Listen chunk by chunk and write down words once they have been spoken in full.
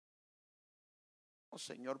Oh,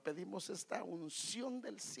 Señor, pedimos esta unción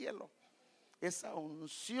del cielo, esa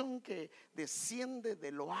unción que desciende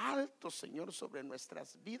de lo alto, Señor, sobre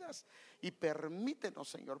nuestras vidas. Y permítenos,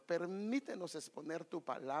 Señor, permítenos exponer tu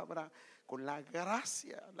palabra con la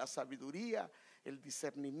gracia, la sabiduría, el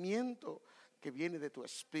discernimiento que viene de tu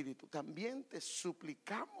espíritu. También te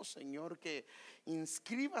suplicamos, Señor, que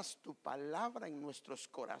inscribas tu palabra en nuestros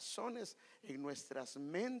corazones, en nuestras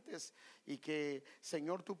mentes, y que,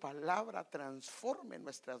 Señor, tu palabra transforme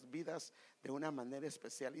nuestras vidas de una manera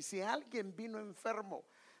especial. Y si alguien vino enfermo,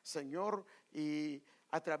 Señor, y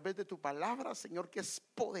a través de tu palabra, Señor, que es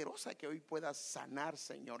poderosa, que hoy puedas sanar,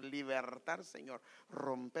 Señor, libertar, Señor,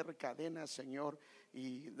 romper cadenas, Señor,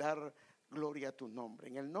 y dar gloria a tu nombre.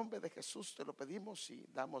 En el nombre de Jesús te lo pedimos y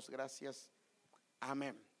damos gracias.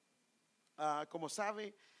 Amén. Como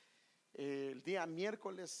sabe, el día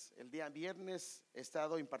miércoles, el día viernes he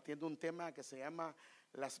estado impartiendo un tema que se llama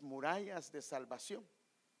las murallas de salvación.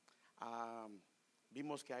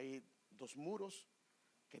 Vimos que hay dos muros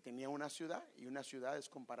que tenía una ciudad, y una ciudad es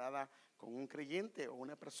comparada con un creyente o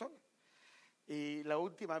una persona. Y la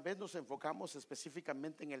última vez nos enfocamos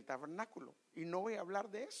específicamente en el tabernáculo, y no voy a hablar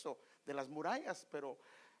de eso, de las murallas, pero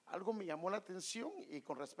algo me llamó la atención y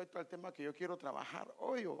con respecto al tema que yo quiero trabajar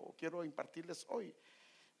hoy o quiero impartirles hoy.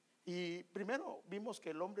 Y primero vimos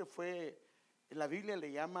que el hombre fue, la Biblia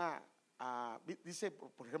le llama dice,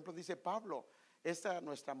 por ejemplo, dice Pablo, esta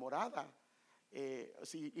nuestra morada,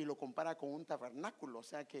 y lo compara con un tabernáculo. O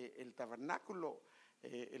sea que el tabernáculo,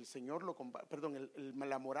 el Señor lo compara, perdón,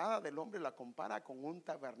 la morada del hombre la compara con un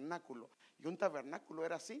tabernáculo. Y un tabernáculo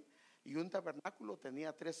era así. Y un tabernáculo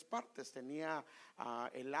tenía tres partes: tenía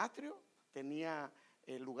el atrio, tenía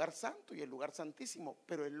el lugar santo y el lugar santísimo.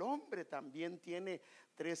 Pero el hombre también tiene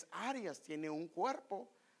tres áreas: tiene un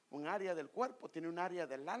cuerpo, un área del cuerpo, tiene un área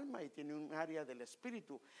del alma y tiene un área del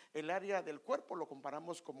espíritu. El área del cuerpo lo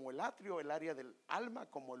comparamos como el atrio, el área del alma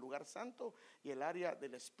como el lugar santo y el área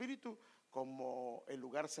del espíritu como el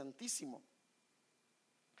lugar santísimo.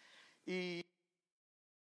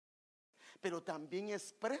 Pero también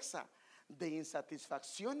expresa de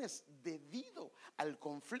insatisfacciones debido al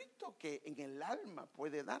conflicto que en el alma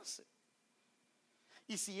puede darse.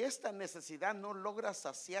 Y si esta necesidad no logra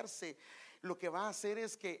saciarse, lo que va a hacer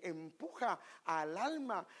es que empuja al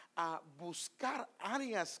alma a buscar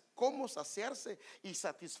áreas como saciarse y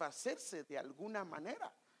satisfacerse de alguna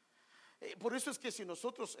manera. Por eso es que si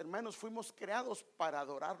nosotros, hermanos, fuimos creados para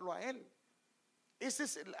adorarlo a Él,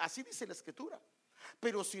 así dice la Escritura.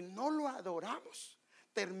 Pero si no lo adoramos,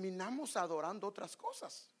 terminamos adorando otras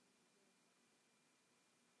cosas.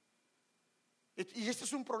 Y este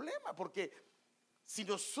es un problema, porque si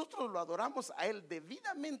nosotros lo adoramos a Él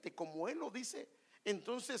debidamente como Él lo dice,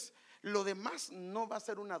 entonces lo demás no va a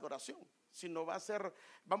ser una adoración, sino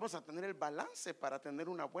vamos a tener el balance para tener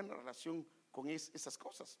una buena relación con esas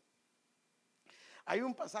cosas. Hay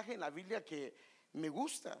un pasaje en la Biblia que me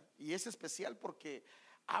gusta y es especial porque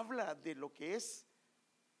habla de lo que es,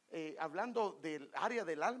 hablando del área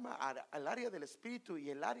del alma, al área del espíritu y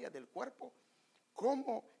el área del cuerpo,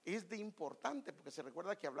 cómo es de importante, porque se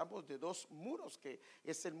recuerda que hablamos de dos muros, que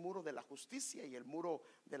es el muro de la justicia y el muro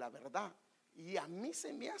de la verdad. Y a mí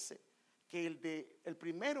se me hace que el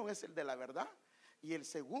primero es el de la verdad y el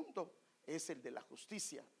segundo es el de la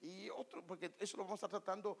justicia. Y otro, porque eso lo vamos a estar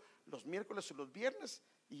tratando los miércoles y los viernes,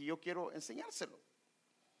 y yo quiero enseñárselo.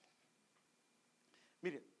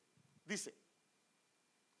 Miren, dice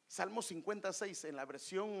Salmo 56 en la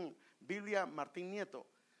versión Biblia Martín Nieto: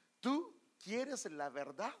 tú quieres la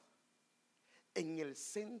verdad en el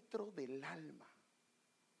centro del alma.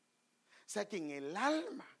 O sea que en el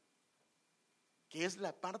alma, que es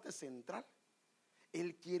la parte central,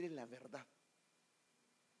 Él quiere la verdad.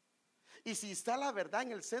 Y si está la verdad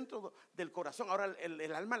en el centro del corazón, ahora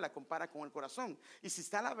el alma la compara con el corazón, y si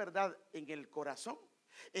está la verdad en el corazón,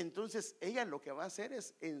 entonces ella lo que va a hacer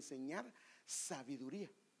es enseñar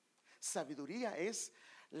sabiduría. Sabiduría es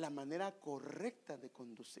la manera correcta de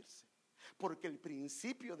conducirse, porque el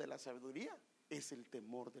principio de la sabiduría es el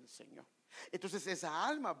temor del Señor. Entonces esa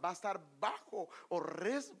alma va a estar bajo o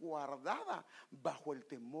resguardada bajo el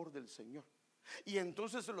temor del Señor. Y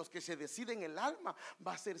entonces los que se deciden el alma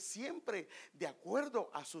va a ser siempre de acuerdo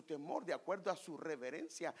a su temor, de acuerdo a su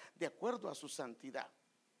reverencia, de acuerdo a su santidad.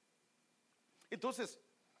 Entonces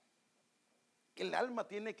el alma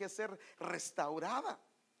tiene que ser restaurada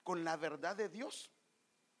con la verdad de Dios.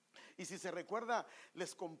 Y si se recuerda,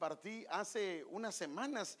 les compartí hace unas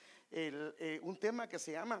semanas un tema que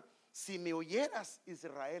se llama Si me oyeras,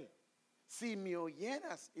 Israel. Si me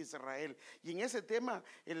oyeras, Israel. Y en ese tema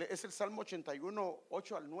es el Salmo 81,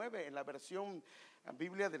 8 al 9 en la versión la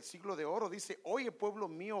Biblia del siglo de oro, dice: oye, pueblo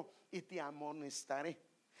mío, y te amonestaré.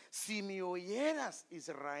 Si me oyeras,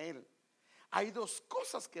 Israel. Hay dos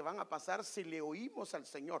cosas que van a pasar si le oímos al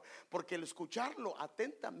Señor, porque el escucharlo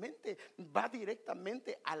atentamente va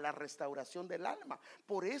directamente a la restauración del alma.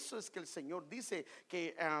 Por eso es que el Señor dice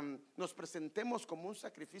que nos presentemos como un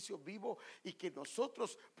sacrificio vivo y que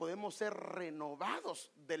nosotros podemos ser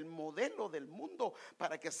renovados del modelo del mundo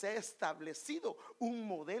para que sea establecido un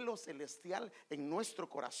modelo celestial en nuestro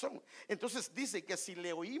corazón. Entonces dice que si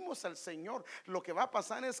le oímos al Señor, lo que va a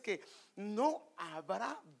pasar es que no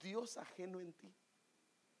habrá Dios ajeno en ti.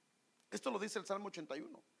 Esto lo dice el Salmo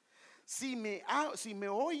 81. Si me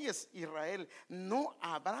oyes, Israel, no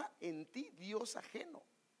habrá en ti Dios ajeno,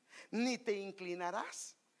 ni te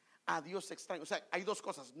inclinarás a Dios extraño. O sea, hay dos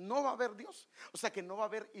cosas: no va a haber Dios, o sea que no va a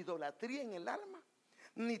haber idolatría en el alma,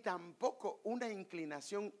 ni tampoco una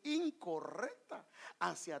inclinación incorrecta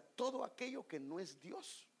hacia todo aquello que no es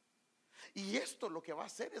Dios. Y esto lo que va a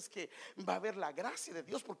hacer es que va a haber la gracia de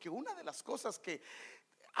Dios, porque una de las cosas que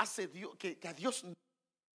hace Dios, que a Dios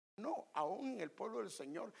no, aún en el pueblo del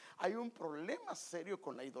Señor hay un problema serio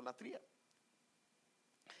con la idolatría.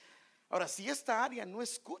 Ahora, si esta área no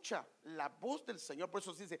escucha la voz del Señor, por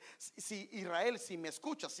eso dice: si Israel, si me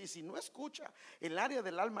escucha, si no escucha el área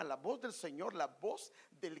del alma, la voz del Señor, la voz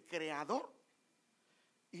del Creador,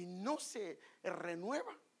 y no se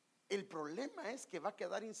renueva, el problema es que va a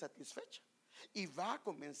quedar insatisfecha y va a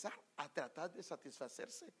comenzar a tratar de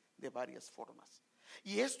satisfacerse de varias formas.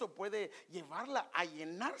 Y esto puede llevarla a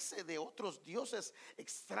llenarse de otros dioses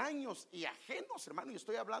extraños y ajenos, hermano. Y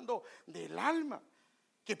estoy hablando del alma,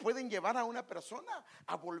 que pueden llevar a una persona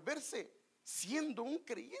a volverse, siendo un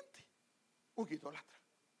creyente, un idólatra.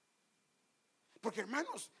 Porque,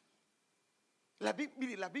 hermanos, la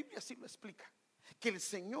Biblia sí lo explica, que el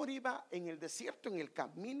Señor iba en el desierto, en el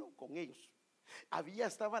camino con ellos.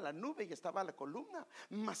 Estaba la nube y estaba la columna,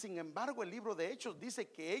 mas sin embargo el libro de Hechos dice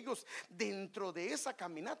que ellos, dentro de esa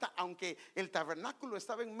caminata, aunque el tabernáculo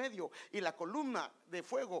estaba en medio y la columna de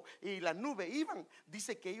fuego y la nube iban,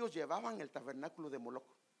 dice que ellos llevaban el tabernáculo de Moloc.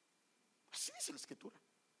 Así dice la escritura.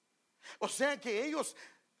 O sea que ellos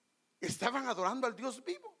estaban adorando al Dios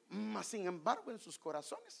vivo, mas sin embargo en sus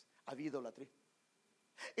corazones había idolatría.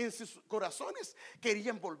 En sus corazones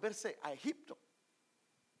querían volverse a Egipto.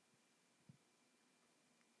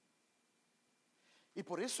 Y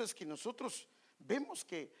por eso es que nosotros vemos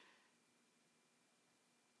que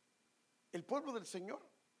el pueblo del Señor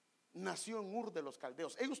nació en Ur de los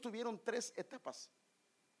Caldeos. Ellos tuvieron tres etapas: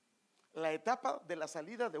 la etapa de la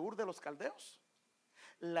salida de Ur de los Caldeos,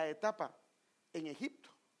 la etapa en Egipto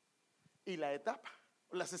y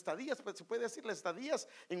las estadías, se puede decir, las estadías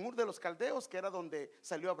en Ur de los Caldeos, que era donde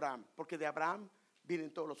salió Abraham, porque de Abraham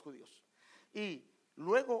vienen todos los judíos. Y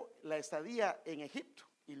luego la estadía en Egipto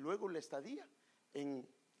y luego la estadía en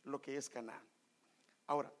lo que es Canaán.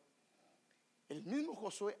 Ahora, el mismo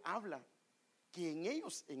Josué habla que en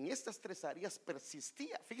ellos, en estas tres áreas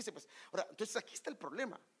persistía. Fíjese pues, ahora, entonces aquí está el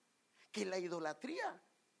problema, que la idolatría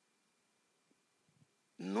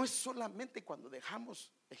no es solamente cuando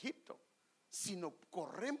dejamos Egipto, sino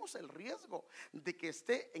corremos el riesgo de que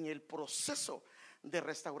esté en el proceso de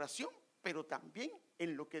restauración, pero también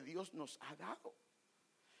en lo que Dios nos ha dado.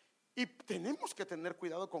 Y tenemos que tener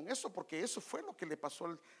cuidado con eso, porque eso fue lo que le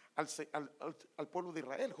pasó al pueblo de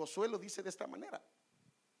Israel. Josué lo dice de esta manera.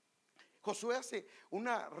 Josué hace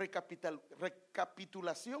una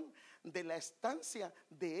recapitulación de la estancia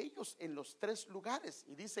de ellos en los tres lugares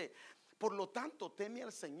y dice: por lo tanto, teme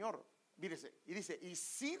al Señor, mírese, y dice, y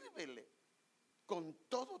sírvele con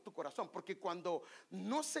todo tu corazón, porque cuando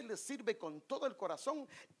no se le sirve con todo el corazón,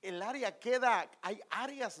 el área hay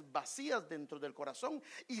áreas vacías dentro del corazón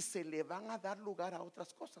y se le van a dar lugar a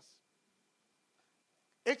otras cosas.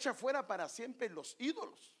 Echa fuera para siempre los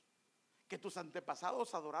ídolos que tus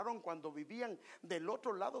antepasados adoraron cuando vivían del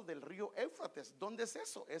otro lado del río Éufrates. ¿Dónde es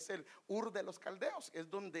eso? Es el Ur de los Caldeos, es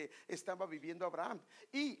donde estaba viviendo Abraham.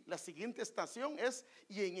 Y la siguiente estación es: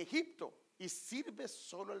 y en Egipto, y sirve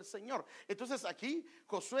solo al Señor. Entonces aquí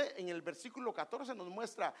Josué en el versículo 14 nos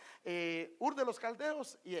muestra Ur de los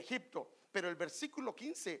Caldeos y Egipto, pero el versículo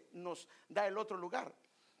 15 nos da el otro lugar.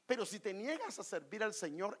 Pero si te niegas a servir al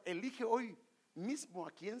Señor, elige hoy mismo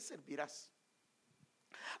a quién servirás.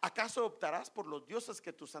 ¿Acaso optarás por los dioses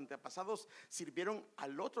que tus antepasados sirvieron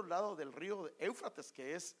al otro lado del río Éufrates,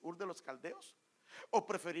 que es Ur de los Caldeos? ¿O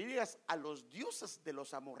preferirías a los dioses de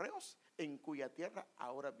los amorreos, en cuya tierra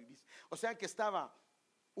ahora vivís? O sea que estaba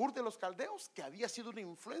Ur de los Caldeos, que había sido una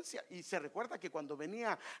influencia, y se recuerda que cuando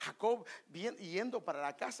venía Jacob yendo para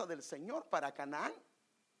la casa del Señor, para Canaán,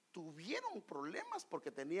 tuvieron problemas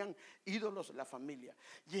porque tenían ídolos en la familia.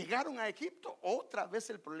 Llegaron a Egipto, otra vez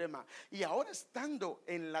el problema. Y ahora estando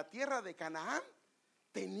en la tierra de Canaán,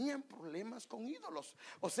 tenían problemas con ídolos.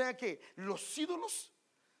 O sea que los ídolos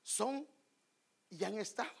son y han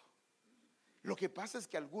estado. Lo que pasa es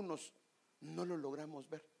que algunos no lo logramos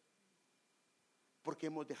ver porque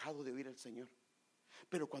hemos dejado de oír al Señor.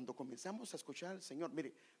 Pero cuando comenzamos a escuchar al Señor,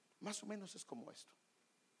 mire, más o menos es como esto.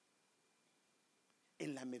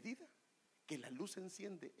 En la medida que la luz se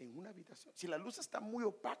enciende en una habitación, si la luz está muy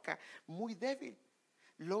opaca, muy débil,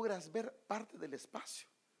 logras ver parte del espacio,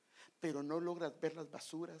 pero no logras ver las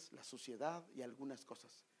basuras, la suciedad y algunas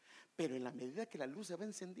cosas. Pero en la medida que la luz se va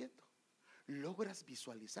encendiendo, logras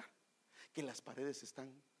visualizar que las paredes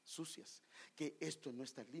están sucias, que esto no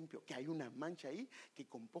está limpio, que hay una mancha ahí que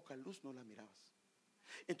con poca luz no la mirabas.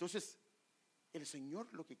 Entonces, el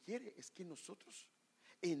Señor lo que quiere es que nosotros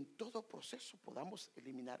en todo proceso podamos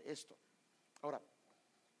eliminar esto. Ahora,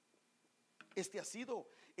 este ha sido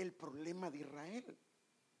el problema de Israel.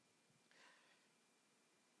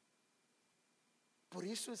 Por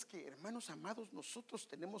eso es que, hermanos amados, nosotros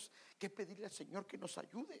tenemos que pedirle al Señor que nos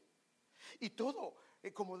ayude. Y todo,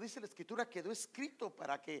 como dice la Escritura, quedó escrito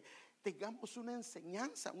para que tengamos una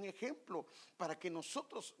enseñanza, un ejemplo, para que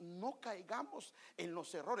nosotros no caigamos en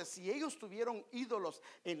los errores. Si ellos tuvieron ídolos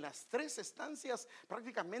en las tres estancias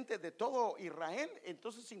prácticamente de todo Israel,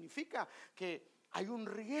 entonces significa que hay un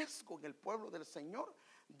riesgo en el pueblo del Señor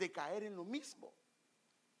de caer en lo mismo.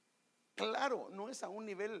 Claro, no es a un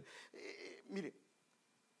nivel, mire,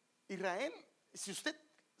 Israel,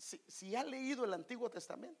 si ha leído el Antiguo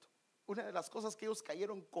Testamento, una de las cosas que ellos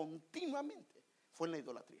cayeron continuamente fue en la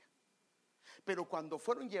idolatría. Pero cuando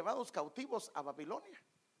fueron llevados cautivos a Babilonia,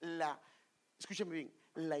 escúcheme bien,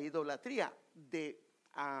 la idolatría de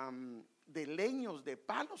leños, de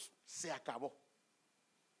palos, se acabó.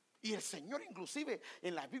 Y el Señor inclusive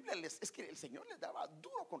en la Biblia es que el Señor les daba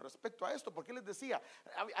duro con respecto a esto, porque les decía,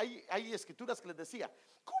 hay escrituras que les decía,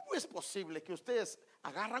 ¿cómo es posible que ustedes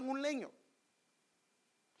agarran un leño?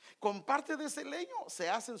 Con parte de ese leño se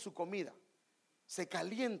hacen su comida, se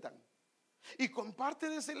calientan, y con parte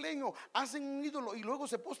de ese leño hacen un ídolo y luego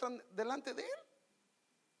se postran delante de él.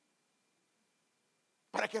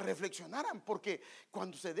 Para que reflexionaran, porque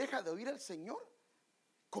cuando se deja de oír al Señor,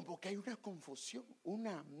 como que hay una confusión,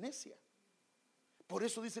 una amnesia. Por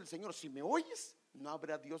eso dice el Señor, si me oyes, no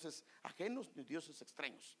habrá dioses ajenos ni dioses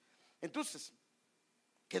extraños. Entonces,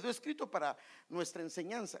 quedó escrito para nuestra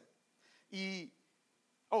enseñanza. Y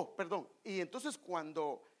entonces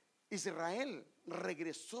cuando Israel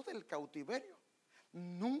regresó del cautiverio,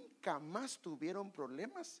 nunca más tuvieron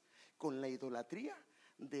problemas con la idolatría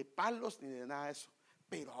de palos ni de nada de eso.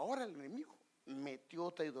 Pero ahora el enemigo metió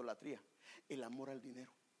otra idolatría, el amor al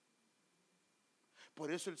dinero. Por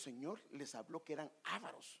eso el Señor les habló que eran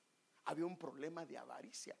ávaros. Había un problema de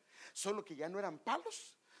avaricia, solo que ya no eran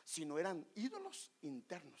palos, sino eran ídolos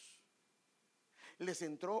internos. Les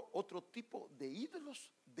entró otro tipo de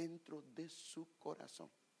ídolos dentro de su corazón,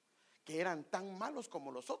 que eran tan malos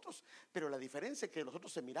como los otros, pero la diferencia es que los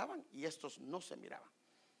otros se miraban y estos no se miraban.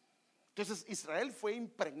 Entonces Israel fue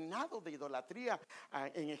impregnado de idolatría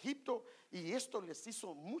en Egipto, y esto les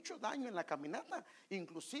hizo mucho daño en la caminata,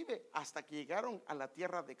 inclusive hasta que llegaron a la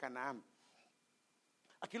tierra de Canaán.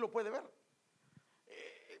 Aquí lo puede ver.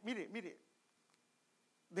 Mire,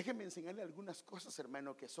 déjenme enseñarle algunas cosas,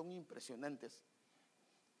 hermano, que son impresionantes.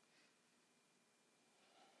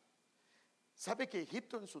 ¿Sabe que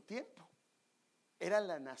Egipto en su tiempo era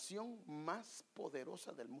la nación más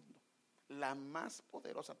poderosa del mundo? La más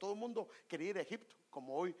poderosa. Todo el mundo quería ir a Egipto,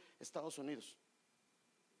 como hoy Estados Unidos.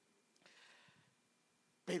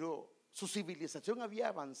 Pero su civilización había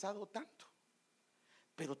avanzado tanto,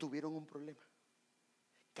 pero tuvieron un problema.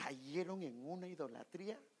 Cayeron en una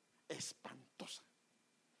idolatría espantosa.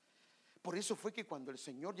 Por eso fue que cuando el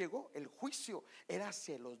Señor llegó, el juicio era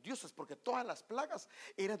hacia los dioses, porque todas las plagas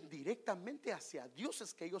eran directamente hacia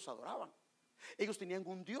dioses que ellos adoraban. Ellos tenían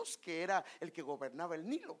un Dios que era el que gobernaba el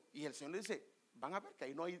Nilo, y el Señor les dice, van a ver que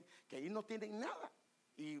ahí no tienen nada,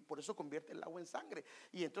 y por eso convierte el agua en sangre.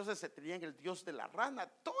 Y entonces se tenían el Dios de la rana,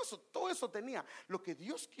 todo eso tenía. Lo que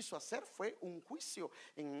Dios quiso hacer fue un juicio.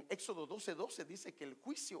 En Éxodo 12:12 dice que el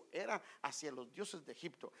juicio era hacia los dioses de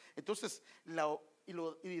Egipto. Entonces la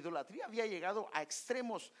idolatría había llegado a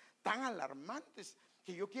extremos tan alarmantes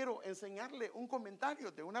que yo quiero enseñarle un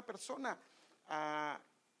comentario de una persona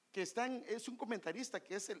que es un comentarista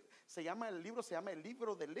que se llama el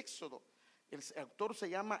libro del Éxodo. El autor se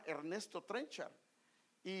llama Ernesto Trenchard,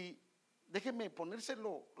 y déjenme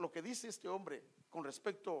ponérselo lo que dice este hombre con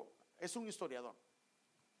respecto, es un historiador.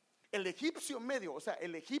 El egipcio medio, o sea,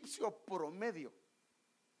 el egipcio promedio,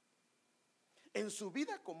 en su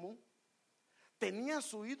vida común, tenía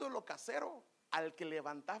su ídolo casero al que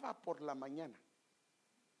levantaba por la mañana.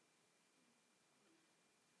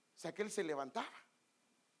 O sea, que él se levantaba.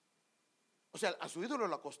 O sea, a su ídolo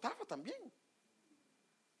lo acostaba también.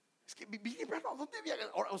 Es que, ¿a dónde viaja?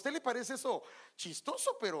 ¿A usted le parece eso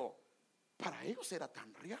chistoso? Pero para ellos era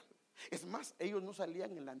tan real. Es más, ellos no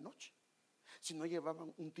salían en la noche, sino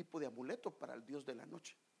llevaban un tipo de amuleto para el dios de la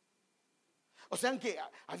noche. O sea, que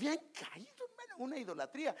habían caído, hermano, en una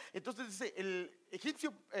idolatría. Entonces dice, el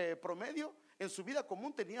egipcio promedio en su vida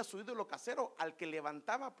común tenía su ídolo casero al que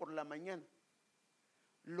levantaba por la mañana.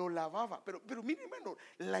 Lo lavaba, pero mire, hermano,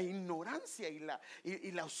 la ignorancia y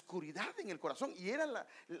la oscuridad en el corazón, y era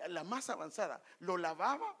la más avanzada. Lo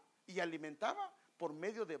lavaba y alimentaba por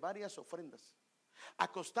medio de varias ofrendas,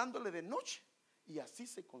 acostándole de noche, y así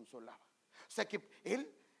se consolaba. O sea que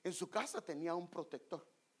él en su casa tenía un protector.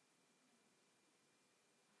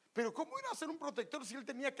 Pero ¿cómo iba a ser un protector si él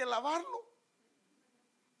tenía que lavarlo?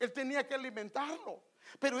 Él tenía que alimentarlo.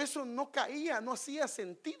 Pero eso no caía, no hacía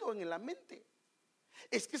sentido en la mente.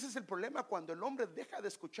 Es que ese es el problema cuando el hombre deja de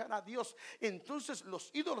escuchar a Dios. Entonces los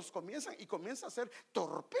ídolos comienzan a hacer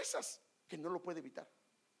torpezas que no lo puede evitar.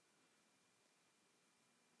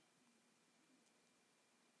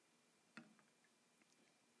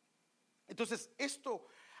 Entonces esto,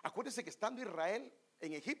 acuérdense que estando Israel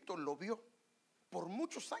en Egipto lo vio por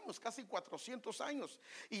muchos años, casi 400 años,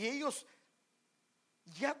 y ellos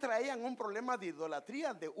ya traían un problema de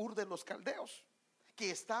idolatría de Ur de los Caldeos,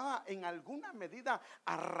 que estaba en alguna medida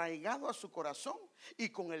arraigado a su corazón, y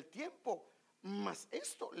con el tiempo más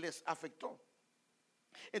esto les afectó.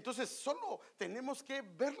 Entonces solo tenemos que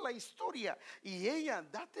ver la historia, y ella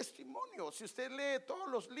da testimonio. Si usted lee todos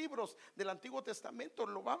los libros del Antiguo Testamento,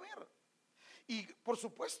 lo va a ver. Y por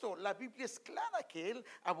supuesto la Biblia es clara que él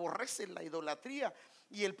aborrece la idolatría.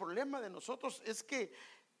 Y el problema de nosotros es que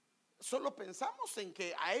solo pensamos en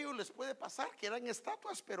que a ellos les puede pasar, que eran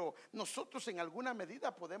estatuas, pero nosotros en alguna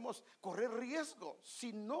medida podemos correr riesgo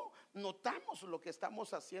si no notamos lo que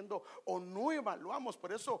estamos haciendo o no evaluamos.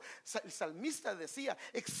 Por eso el salmista decía: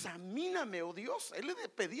 examíname, oh Dios. Él le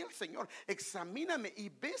pedía al Señor: examíname y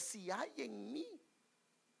ve si hay en mí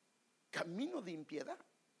camino de impiedad,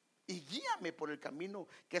 y guíame por el camino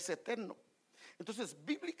que es eterno. Entonces,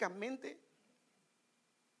 bíblicamente,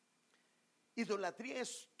 idolatría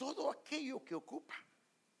es todo aquello que ocupa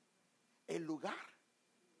el lugar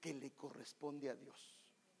que le corresponde a Dios.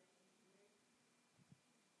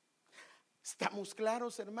 ¿Estamos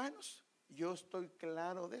claros, hermanos? Yo estoy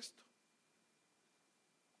claro de esto.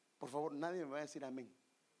 Por favor, nadie me va a decir amén.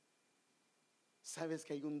 ¿Sabes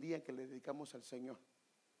que hay un día que le dedicamos al Señor?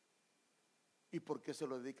 ¿Y por qué se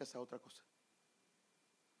lo dedicas a otra cosa?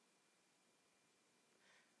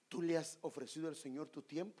 Tú le has ofrecido al Señor tu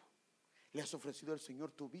tiempo, le has ofrecido al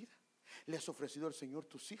Señor tu vida, le has ofrecido al Señor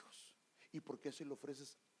tus hijos. ¿Y por qué se lo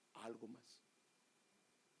ofreces a algo más?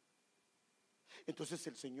 Entonces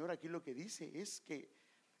el Señor aquí lo que dice es que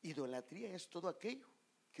idolatría es todo aquello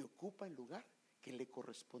que ocupa el lugar que le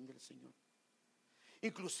corresponde al Señor.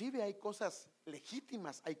 Inclusive hay cosas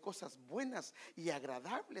legítimas, hay cosas buenas y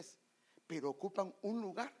agradables, pero ocupan un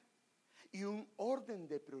lugar y un orden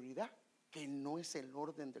de prioridad que no es el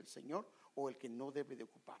orden del Señor, o el que no debe de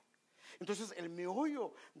ocupar. Entonces el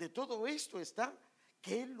meollo de todo esto está: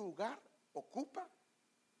 ¿qué lugar ocupa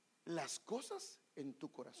las cosas en tu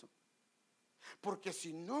corazón? Porque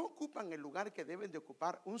si no ocupan el lugar que deben de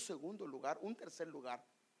ocupar, un segundo lugar, un tercer lugar,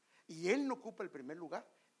 y él no ocupa el primer lugar,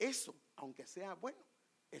 eso, aunque sea bueno,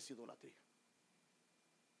 es idolatría.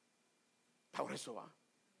 Por eso va.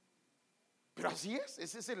 Pero así es,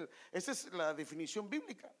 esa es la definición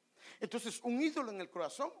bíblica. Entonces, un ídolo en el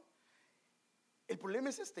corazón, el problema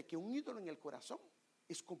es que un ídolo en el corazón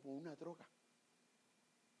es como una droga.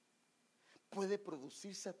 Puede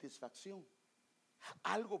producir satisfacción.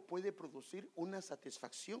 Algo puede producir una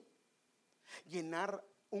satisfacción, llenar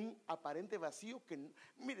un aparente vacío que,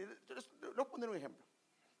 mire, le voy a poner un ejemplo.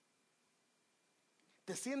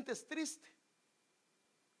 Te sientes triste.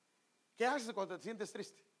 ¿Qué haces cuando te sientes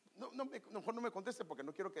triste? Mejor no me conteste, porque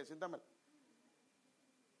no quiero que se sienta mal.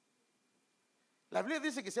 La Biblia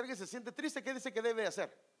dice que si alguien se siente triste, ¿qué dice que debe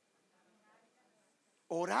hacer?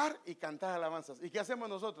 Orar y cantar alabanzas. ¿Y qué hacemos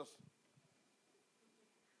nosotros?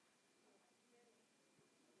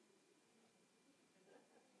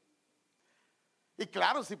 Y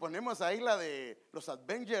claro, si ponemos ahí la de los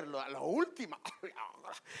Avengers, la última,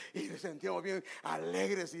 y nos sentimos bien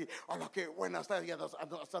alegres, y qué buena está,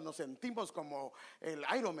 hasta nos sentimos como el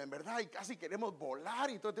Iron Man, ¿verdad? Y casi queremos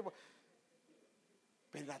volar y todo tipo.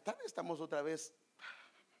 Pero en la tarde estamos otra vez,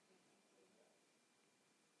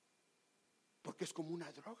 porque es como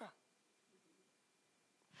una droga.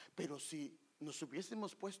 Pero si nos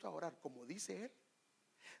hubiésemos puesto a orar como dice Él,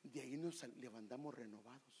 de ahí nos levantamos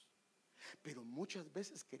renovados. Pero muchas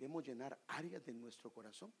veces queremos llenar áreas de nuestro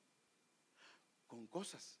corazón con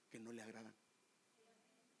cosas que no le agradan,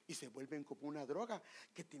 y se vuelven como una droga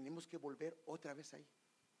que tenemos que volver otra vez ahí.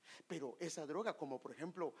 Pero esa droga, como por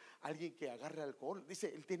ejemplo alguien que agarra alcohol,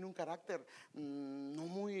 dice, él tiene un carácter no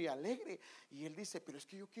muy alegre, y él dice, pero es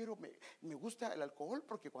que yo quiero, me gusta el alcohol,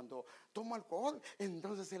 porque cuando tomo alcohol,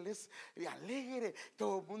 entonces él es alegre,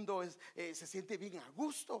 todo el mundo se siente bien a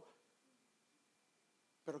gusto.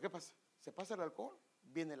 Pero ¿qué pasa? Se pasa el alcohol,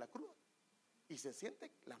 viene la cruda y se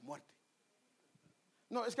siente la muerte.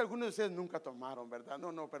 No, es que algunos de ustedes nunca tomaron, ¿verdad?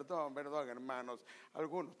 No, perdón, hermanos.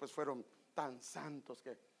 Algunos pues fueron tan santos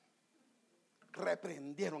que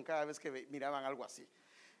reprendieron cada vez que miraban algo así.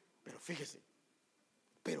 Pero fíjese,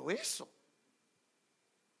 pero eso,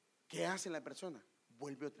 ¿qué hace la persona?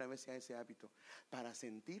 Vuelve otra vez a ese hábito para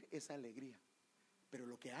sentir esa alegría. Pero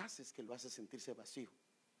lo que hace es que lo hace sentirse vacío.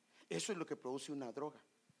 Eso es lo que produce una droga.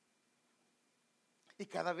 Y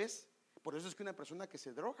cada vez, por eso es que una persona que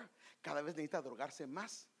se droga, cada vez necesita drogarse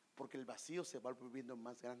más, porque el vacío se va volviendo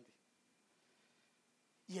más grande.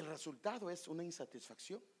 Y el resultado es una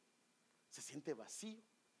insatisfacción. Se siente vacío,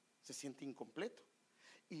 se siente incompleto,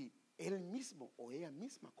 y él mismo o ella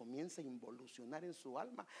misma comienza a involucionar en su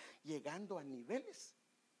alma, llegando a niveles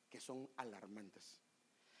que son alarmantes.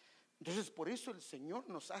 Entonces, por eso el Señor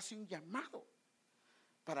nos hace un llamado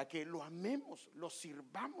para que lo amemos, lo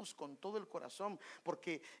sirvamos con todo el corazón,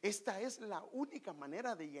 porque esta es la única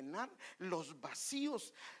manera de llenar los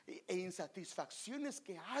vacíos e insatisfacciones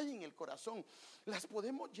que hay en el corazón. Las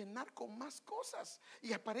podemos llenar con más cosas,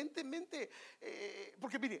 y aparentemente,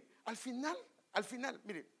 porque mire, al final,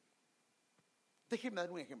 mire, déjeme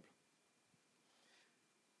dar un ejemplo.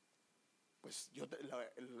 Pues yo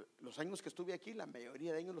los años que estuve aquí, la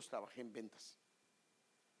mayoría de años los trabajé en ventas.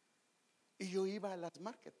 Y yo iba a las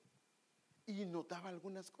market y notaba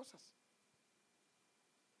algunas cosas.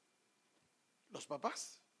 Los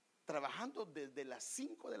papás trabajando desde las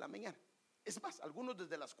 5 de la mañana. Es más, algunos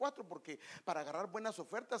desde las 4, porque para agarrar buenas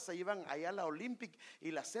ofertas se iban allá a la Olympic y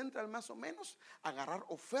la Central más o menos, a agarrar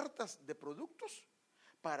ofertas de productos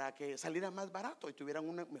para que saliera más barato y tuvieran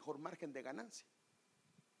un mejor margen de ganancia.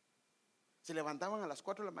 Se levantaban a las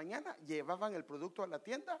 4 de la mañana, llevaban el producto a la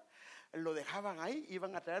tienda, lo dejaban ahí,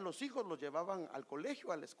 iban a traer a los hijos, los llevaban al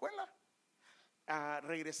colegio, a la escuela,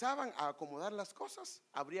 regresaban a acomodar las cosas,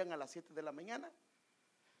 abrían a las 7 de la mañana,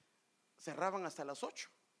 cerraban hasta las 8,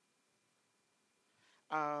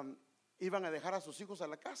 iban a dejar a sus hijos a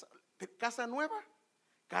la casa nueva,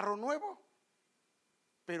 carro nuevo,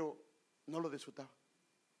 pero no lo disfrutaban.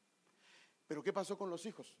 Pero ¿qué pasó con los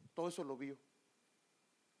hijos? Todo eso lo vio.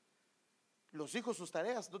 Los hijos, sus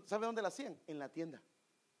tareas, ¿sabe dónde las hacían? En la tienda.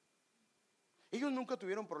 Ellos nunca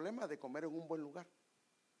tuvieron problema de comer en un buen lugar.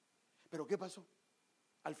 Pero ¿qué pasó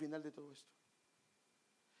al final de todo esto?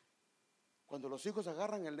 Cuando los hijos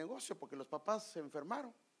agarran el negocio porque los papás se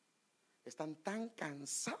enfermaron, están tan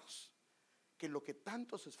cansados que lo que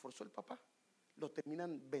tanto se esforzó el papá, lo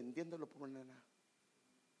terminan vendiéndolo por una nada.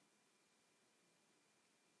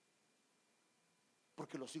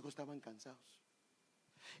 Porque los hijos estaban cansados.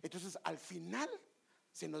 Entonces al final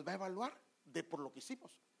se nos va a evaluar por lo que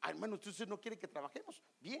hicimos. Hermano, usted no quiere que trabajemos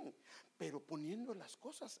bien, pero poniendo las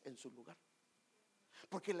cosas en su lugar.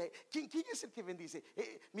 Porque ¿quién es el que bendice?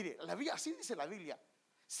 Mire, así dice la Biblia: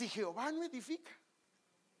 si Jehová no edifica,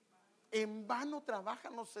 en vano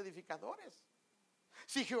trabajan los edificadores.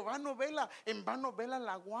 Si Jehová no vela, en vano vela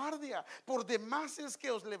la guardia. Por demás es que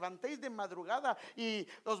os levantéis de madrugada y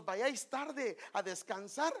os vayáis tarde a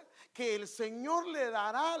descansar, que el Señor le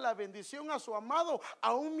dará la bendición a su amado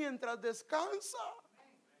aún mientras descansa.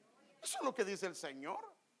 Eso es lo que dice el Señor.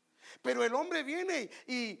 Pero el hombre viene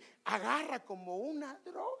y agarra como una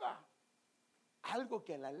droga algo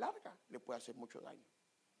que a la larga le puede hacer mucho daño.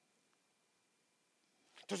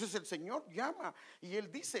 Entonces el Señor llama y Él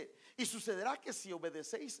dice: y sucederá que si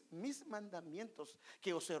obedecéis mis mandamientos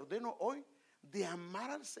que os ordeno hoy, de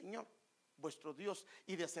amar al Señor vuestro Dios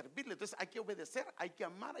y de servirle. Entonces hay que obedecer, hay que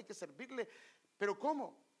amar, hay que servirle. ¿Pero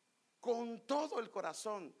cómo? Con todo el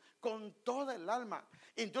corazón, con toda el alma.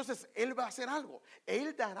 Entonces Él va a hacer algo.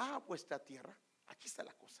 Él dará a vuestra tierra. Aquí está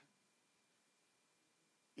la cosa.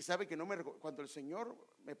 Y sabe que cuando el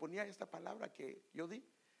Señor me ponía esta palabra que yo di,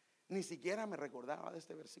 ni siquiera me recordaba de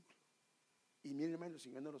este versículo. Y miren, hermano, el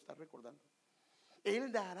Señor nos lo está recordando.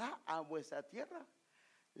 Él dará a vuestra tierra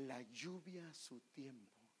la lluvia a su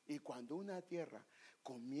tiempo. Y cuando una tierra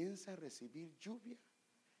comienza a recibir lluvia,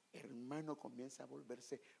 hermano, comienza a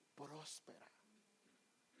volverse próspera.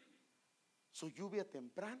 Su lluvia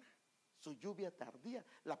temprana, su lluvia tardía.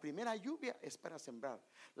 La primera lluvia es para sembrar.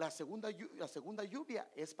 La segunda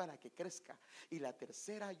lluvia es para que crezca. Y la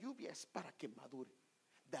tercera lluvia es para que madure.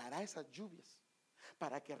 Dará esas lluvias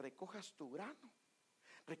para que recojas tu grano,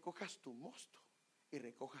 recojas tu mosto y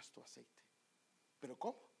recojas tu aceite. ¿Pero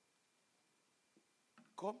cómo?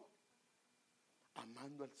 ¿Cómo?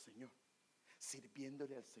 Amando al Señor,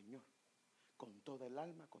 sirviéndole al Señor con toda el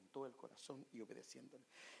alma, con todo el corazón y obedeciéndole.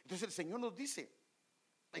 Entonces el Señor nos dice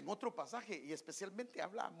en otro pasaje, y especialmente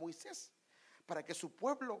habla a Moisés, para que su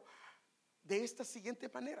pueblo de esta siguiente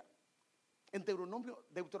manera, en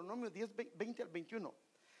Deuteronomio 10, 20 al 21,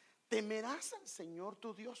 temerás al Señor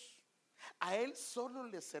tu Dios, a Él solo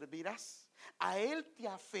le servirás, a Él te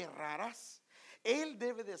aferrarás. Él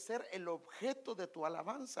debe de ser el objeto de tu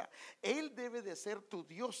alabanza. Él debe de ser tu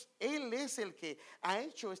Dios. Él es el que ha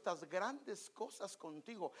hecho estas grandes cosas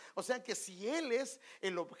contigo. O sea que si Él es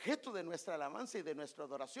el objeto de nuestra alabanza y de nuestra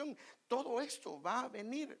adoración, todo esto va a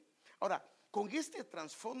venir. Ahora, con este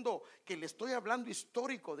trasfondo que le estoy hablando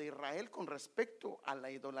histórico de Israel con respecto a la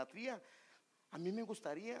idolatría, a mí me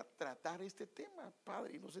gustaría tratar este tema,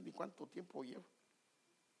 Padre, y no sé ni cuánto tiempo llevo.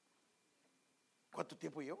 ¿Cuánto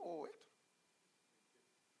tiempo llevo, Héctor?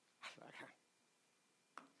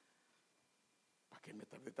 ¿Para qué me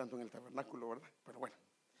tardé tanto en el tabernáculo, verdad? Pero bueno,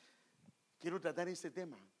 quiero tratar este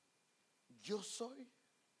tema. Yo soy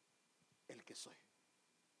el que soy.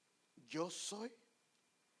 Yo soy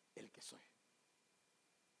el que soy.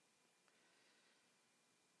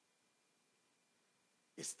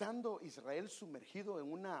 Estando Israel sumergido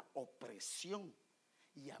en una opresión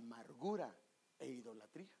y amargura e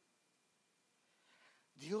idolatría,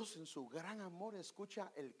 Dios en su gran amor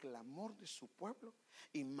escucha el clamor de su pueblo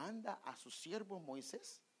y manda a su siervo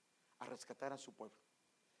Moisés a rescatar a su pueblo.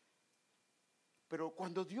 Pero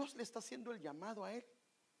cuando Dios le está haciendo el llamado a él,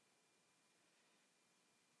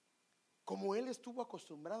 como él estuvo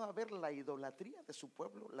acostumbrado a ver la idolatría de su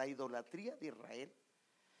pueblo, la idolatría de Israel,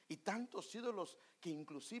 y tantos ídolos que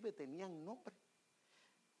inclusive tenían nombre.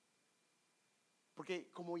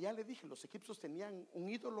 Porque como ya le dije, los egipcios tenían un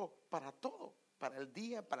ídolo para todo, para el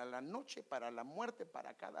día, para la noche, para la muerte,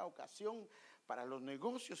 para cada ocasión, para los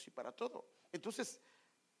negocios y para todo. Entonces,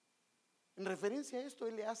 en referencia a esto,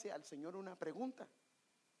 él le hace al Señor una pregunta,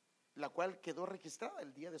 la cual quedó registrada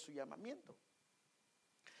el día de su llamamiento.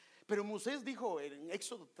 Pero Moisés dijo en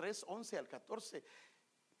Éxodo 3, 11 al 14,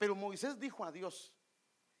 pero Moisés dijo a Dios: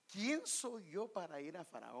 ¿quién soy yo para ir a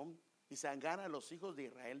Faraón y sacar a los hijos de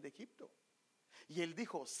Israel de Egipto? Y él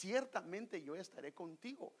dijo: ciertamente yo estaré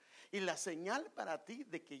contigo, y la señal para ti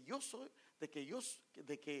de que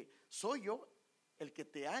soy yo el que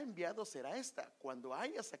te ha enviado será esta: cuando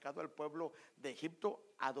hayas sacado al pueblo de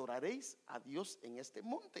Egipto, adoraréis a Dios en este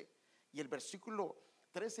monte. Y el versículo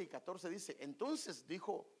 13 y 14 dice: entonces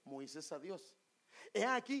dijo Moisés a Dios: he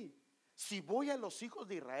aquí, si voy a los hijos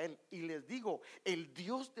de Israel y les digo, el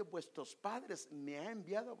Dios de vuestros padres me ha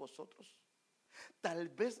enviado a vosotros, tal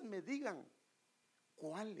vez me digan,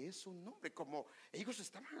 ¿cuál es su nombre? Como ellos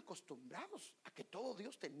estaban acostumbrados a que todo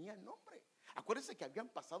Dios tenía nombre. Acuérdense que habían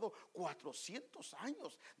pasado 400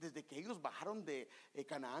 años desde que ellos bajaron de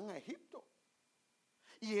Canaán a Egipto.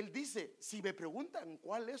 Y él dice: si me preguntan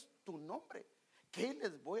cuál es tu nombre, ¿qué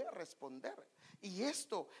les voy a responder? Y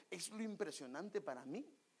esto es lo impresionante para mí,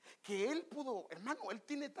 que él pudo, hermano, él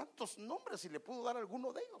tiene tantos nombres y le pudo dar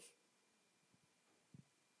alguno de ellos.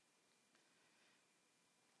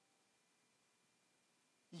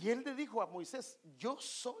 Y él le dijo a Moisés: yo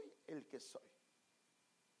soy el que soy.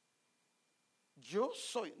 Yo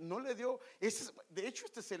soy. No le dio, de hecho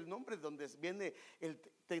este es el nombre donde viene el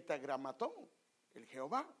tetragramatón, el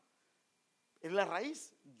Jehová. Es la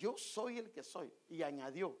raíz. Yo soy el que soy. Y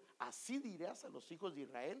añadió: así dirás a los hijos de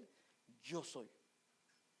Israel: yo soy.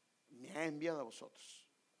 Me ha enviado a vosotros.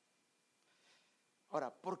 Ahora,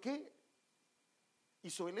 ¿por qué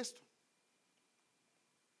hizo él esto?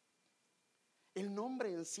 El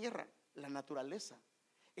nombre encierra la naturaleza.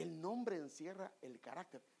 El nombre encierra el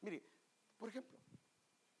carácter. Mire, por ejemplo,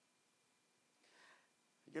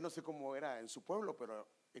 yo no sé cómo era en su pueblo, pero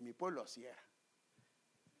en mi pueblo así era.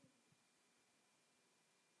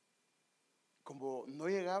 Como no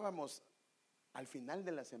llegábamos al final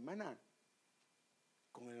de la semana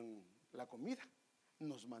con la comida,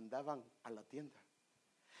 nos mandaban a la tienda: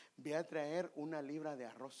 ve a traer una libra de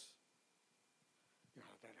arroz.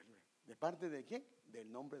 ¿De parte de quién?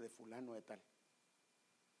 Del nombre de fulano de tal.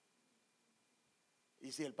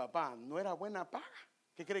 Y si el papá no era buena paga,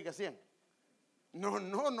 ¿qué cree que hacían? No,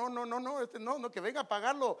 no, no, no, no, no, no, que venga a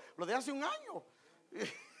pagarlo lo de hace un año.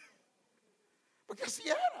 Porque así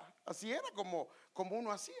era como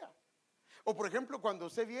uno hacía. O por ejemplo, cuando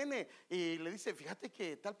usted viene y le dice, fíjate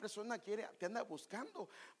que tal persona te anda buscando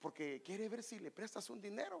porque quiere ver si le prestas un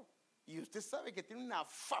dinero. Y usted sabe que tiene una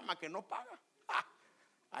fama que no paga.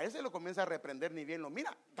 A ese lo comienza a reprender, ni bien lo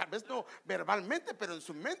mira. Tal vez no verbalmente, pero en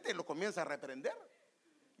su mente lo comienza a reprender.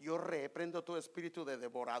 Yo reprendo todo espíritu de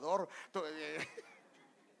devorador.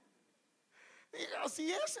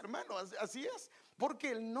 Así es, hermano, así es.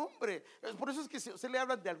 Porque el nombre, por eso es que si usted le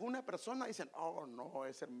habla de alguna persona, dicen, oh no,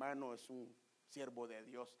 ese hermano es un siervo de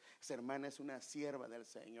Dios, esa hermana es una sierva del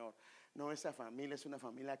Señor. No, esa familia es una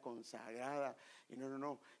familia consagrada. Y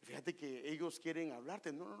no, fíjate que ellos quieren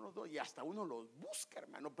hablarte. No, y hasta uno los busca,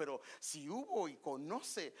 hermano. Pero si hubo y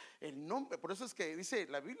conoce el nombre, por eso es que dice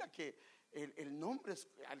la Biblia que el nombre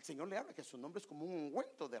al Señor le habla que su nombre es como un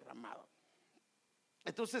ungüento derramado.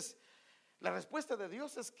 Entonces la respuesta de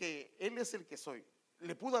Dios es que Él es el que soy.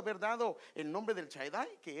 Le pudo haber dado el nombre del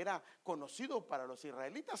Shaddai, que era conocido para los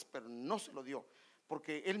israelitas, pero no se lo dio,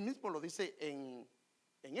 porque Él mismo lo dice en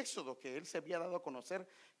Éxodo, que Él se había dado a conocer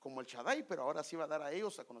como el Shaddai, pero ahora sí va a dar a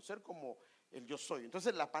ellos a conocer como el yo soy.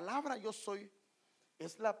 Entonces la palabra yo soy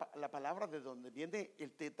es la palabra de donde viene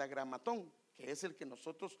el tetragramatón, que es el que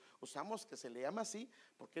nosotros usamos, que se le llama así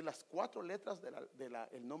porque es las 4 letras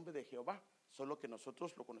del nombre de Jehová, solo que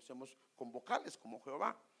nosotros lo conocemos con vocales como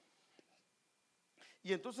Jehová.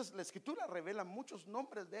 Y entonces la escritura revela muchos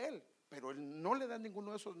nombres de Él, pero Él no le da ninguno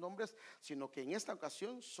de esos nombres, sino que en esta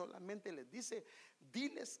ocasión solamente les dice,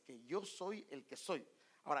 diles que yo soy el que soy.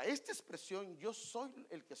 Ahora, esta expresión, yo soy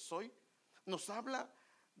el que soy, nos habla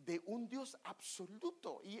de un Dios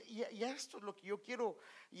absoluto, y a esto es lo que yo quiero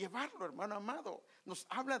llevarlo, hermano amado. Nos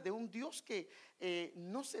habla de un Dios que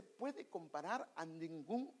no se puede comparar a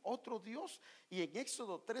ningún otro Dios, y en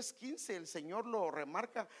Éxodo 3:15 el Señor lo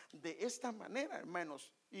remarca de esta manera,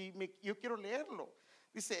 hermanos, y yo quiero leerlo.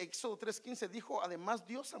 Dice Éxodo 3:15, dijo además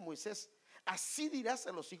Dios a Moisés, así dirás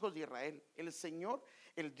a los hijos de Israel, el Señor,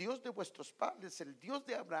 el Dios de vuestros padres, el Dios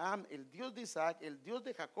de Abraham, el Dios de Isaac, el Dios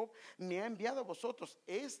de Jacob, me ha enviado a vosotros.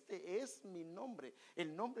 Este es mi nombre,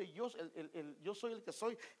 el nombre yo soy el que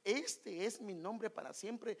soy. Este es mi nombre para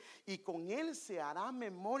siempre, y con él se hará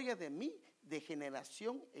memoria de mí de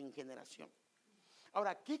generación en generación.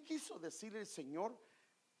 Ahora, ¿qué quiso decir el Señor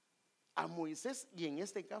a Moisés y en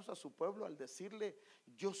este caso a su pueblo al decirle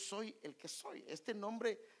yo soy el que soy? Este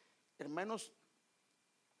nombre, hermanos,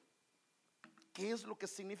 ¿qué es lo que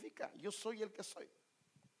significa? Yo soy el que soy.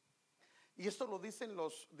 Y esto lo dicen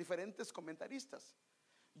los diferentes comentaristas.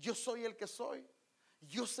 Yo soy el que soy.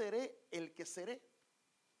 Yo seré el que seré.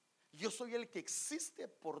 Yo soy el que existe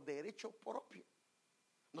por derecho propio.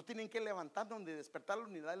 No tienen que levantarlo ni despertarlo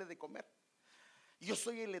ni darle de comer. Yo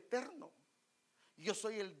soy el eterno. Yo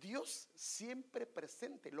soy el Dios siempre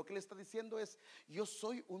presente. Lo que le está diciendo es, yo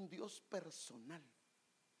soy un Dios personal.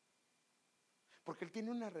 Porque Él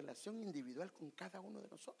tiene una relación individual con cada uno de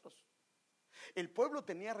nosotros. El pueblo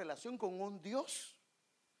tenía relación con un Dios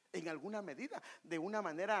en alguna medida, de una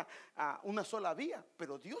manera, una sola vía.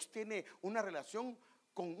 Pero Dios tiene una relación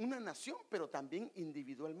con una nación, pero también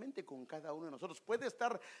individualmente con cada uno de nosotros. Puede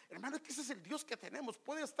estar, hermano, es que ese es el Dios que tenemos.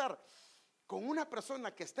 Puede estar con una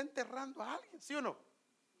persona que está enterrando a alguien, ¿sí o no?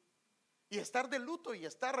 Y estar de luto y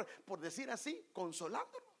estar, por decir así,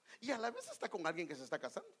 consolándolo. Y a la vez está con alguien que se está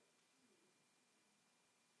casando.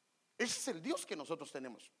 Ese es el Dios que nosotros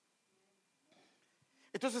tenemos.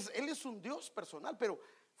 Entonces Él es un Dios personal. Pero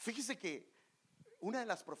fíjese que una de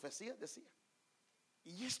las profecías decía,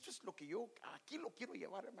 y esto es lo que yo aquí lo quiero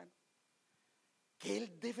llevar, hermano, que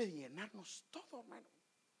Él debe de llenarnos todo, hermano.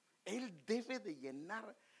 Él debe de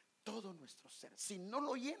llenar todo nuestro ser. Si no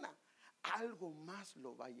lo llena, algo más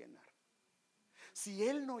lo va a llenar. Si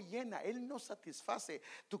Él no llena, Él no satisface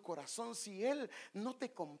tu corazón, si Él no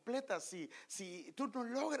te completa, si tú no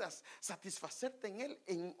logras satisfacerte en Él,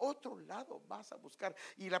 en otro lado vas a buscar.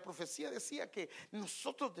 Y la profecía decía que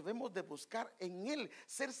nosotros debemos de buscar en Él,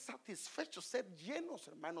 ser satisfechos, ser llenos,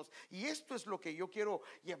 hermanos. Y esto es lo que yo quiero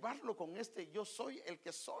llevarlo con este yo soy el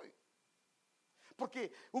que soy.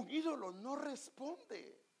 Porque un ídolo no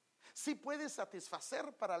responde. Sí puede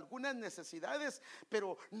satisfacer para algunas necesidades,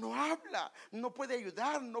 pero no habla, no puede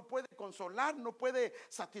ayudar, no puede consolar, no puede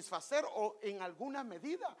satisfacer o en alguna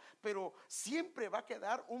medida, pero siempre va a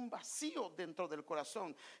quedar un vacío dentro del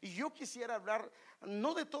corazón. Y yo quisiera hablar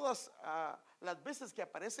no de todas las veces que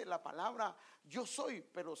aparece la palabra yo soy,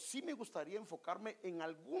 pero sí me gustaría enfocarme en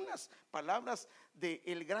algunas palabras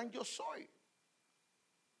del gran yo soy.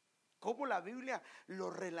 cómo la Biblia lo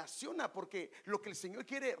relaciona, porque lo que el Señor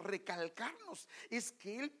quiere recalcarnos es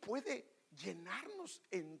que Él puede llenarnos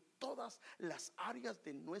en todas las áreas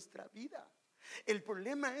de nuestra vida. El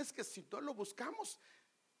problema es que si no lo buscamos,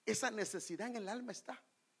 esa necesidad en el alma está,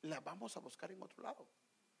 la vamos a buscar en otro lado.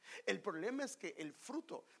 El problema es que el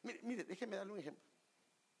fruto, mire, déjeme darle un ejemplo.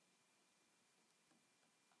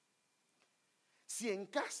 Si en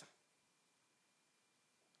casa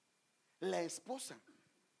la esposa,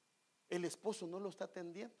 el esposo no lo está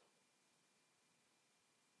atendiendo,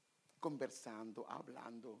 conversando,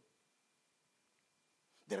 hablando,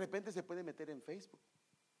 de repente se puede meter en Facebook,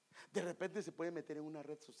 de repente se puede meter en una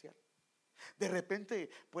red social, de repente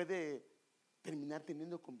puede terminar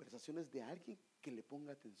teniendo conversaciones de alguien que le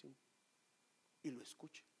ponga atención y lo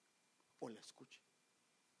escuche o la escuche.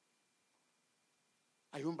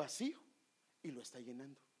 Hay un vacío y lo está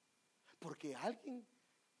llenando, porque alguien,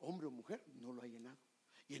 hombre o mujer, no lo ha llenado.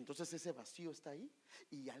 Y entonces ese vacío está ahí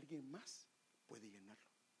y alguien más puede llenarlo.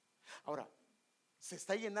 Ahora, se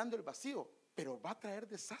está llenando el vacío, pero ¿va a traer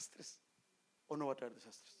desastres o no va a traer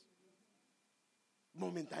desastres?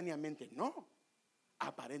 Momentáneamente no,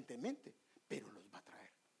 aparentemente, pero los va a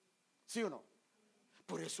traer. ¿Sí o no?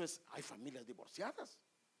 Por eso hay familias divorciadas.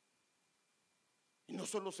 Y no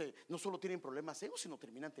solo tienen problemas ellos, sino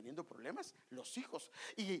terminan teniendo problemas los hijos.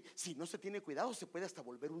 Y si no se tiene cuidado, se puede hasta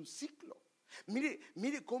volver un ciclo.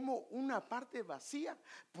 Mire cómo una parte vacía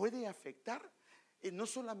puede afectar no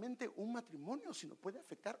solamente un matrimonio, sino puede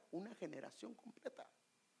afectar una generación completa.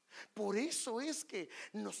 Por eso es que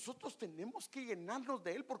nosotros tenemos que llenarnos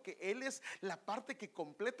de Él, porque Él es la parte que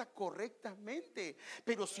completa correctamente.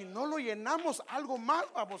 Pero si no lo llenamos, algo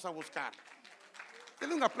más vamos a buscar.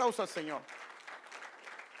 Denle un aplauso al Señor.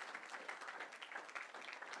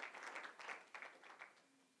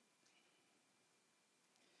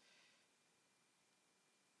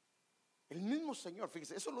 El mismo Señor,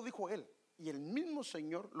 fíjese, eso lo dijo Él, y el mismo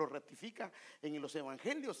Señor lo ratifica en los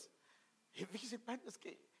evangelios. Y fíjese, es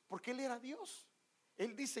que, porque Él era Dios.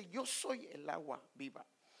 Él dice: yo soy el agua viva,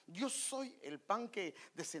 yo soy el pan que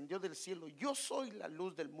descendió del cielo, yo soy la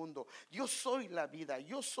luz del mundo, yo soy la vida,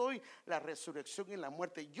 yo soy la resurrección y la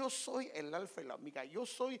muerte, yo soy el alfa y la omega, yo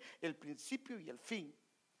soy el principio y el fin.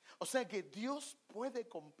 O sea que Dios puede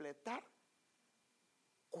completar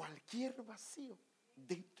cualquier vacío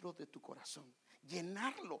dentro de tu corazón,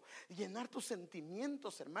 llenarlo, llenar tus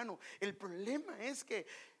sentimientos, hermano. El problema es que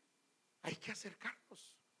hay que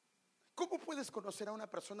acercarnos. ¿Cómo puedes conocer a una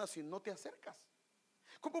persona si no te acercas?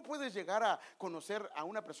 ¿Cómo puedes llegar a conocer a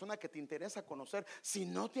una persona que te interesa conocer si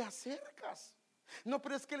no te acercas? No,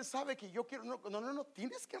 pero es que Él sabe que yo quiero. No,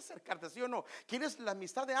 tienes que acercarte, ¿sí o no? ¿Quieres la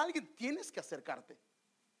amistad de alguien? Tienes que acercarte.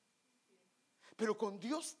 Pero con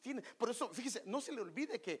Dios tiene. Por eso, fíjese, no se le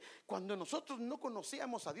olvide que cuando nosotros no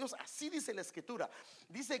conocíamos a Dios, así dice la Escritura,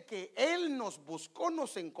 dice que Él nos buscó,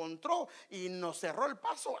 nos encontró y nos cerró el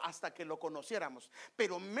paso hasta que lo conociéramos.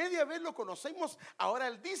 Pero media vez lo conocemos. Ahora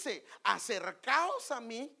Él dice: acercaos a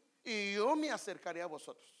mí y yo me acercaré a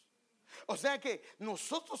vosotros. O sea que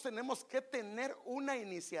nosotros tenemos que tener una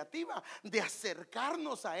iniciativa de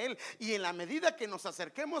acercarnos a Él. Y en la medida que nos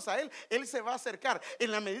acerquemos a Él, Él se va a acercar.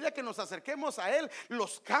 En la medida que nos acerquemos a Él,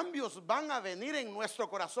 los cambios van a venir en nuestro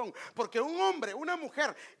corazón. Porque un hombre, una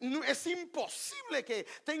mujer, es imposible que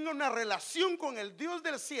tenga una relación con el Dios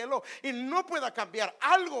del cielo y no pueda cambiar.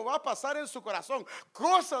 Algo va a pasar en su corazón,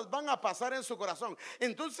 cosas van a pasar en su corazón.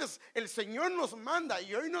 Entonces el Señor nos manda,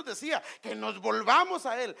 y hoy nos decía que nos volvamos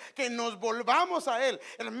a Él, que nos volvamos a Él,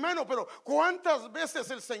 hermano. Pero ¿cuántas veces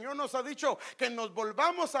el Señor nos ha dicho que nos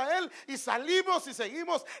volvamos a Él y salimos y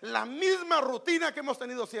seguimos la misma rutina que hemos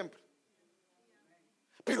tenido siempre?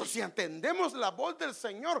 Pero si entendemos la voz del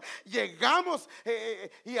Señor, llegamos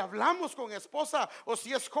y hablamos con esposa, o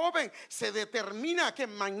si es joven, se determina que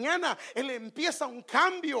mañana él empieza un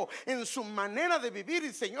cambio en su manera de vivir.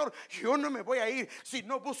 Y Señor, yo no me voy a ir si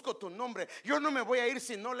no busco tu nombre, yo no me voy a ir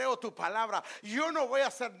si no leo tu palabra, yo no voy a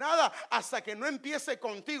hacer nada hasta que no empiece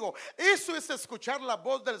contigo. Eso es escuchar la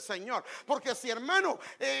voz del Señor. Porque si, hermano,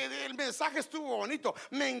 el mensaje estuvo bonito,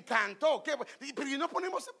 me encantó, pero si no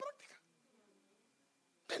ponemos en práctica,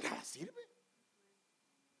 de nada sirve.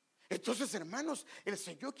 Entonces, hermanos, el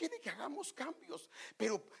Señor quiere que hagamos cambios,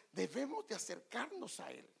 pero debemos de acercarnos a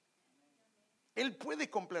Él. Él puede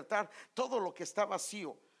completar todo lo que está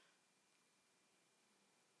vacío.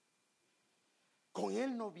 Con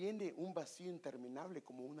Él no viene un vacío interminable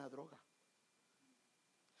como una droga.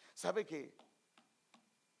 ¿Sabe que,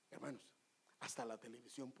 hermanos, hasta la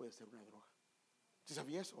televisión puede ser una droga? ¿Sí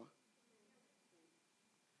sabía eso?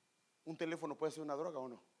 ¿Un teléfono puede ser una droga o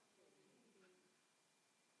no?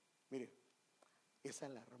 Mire, Es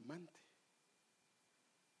alarmante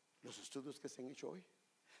los estudios que se han hecho hoy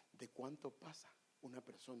de cuánto pasa una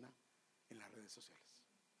persona en las redes sociales.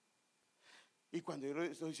 Y cuando yo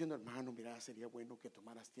le estoy diciendo, hermano, mira, sería bueno que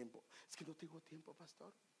tomaras tiempo, es que no tengo tiempo,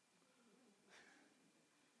 pastor.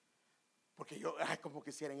 Porque yo, como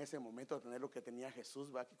quisiera en ese momento tener lo que tenía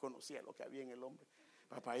Jesús, va, que conocía lo que había en el hombre.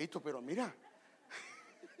 Papadito, pero mira,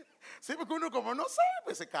 sí, porque uno como no sabe,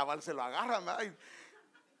 pues ese cabal se lo agarra, ¿verdad?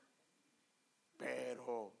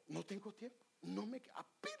 Pero no tengo tiempo,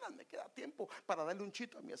 apenas me queda tiempo para darle un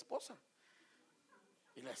chito a mi esposa.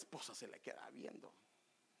 Y la esposa se le queda viendo.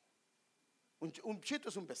 Un chito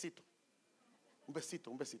es un besito. Un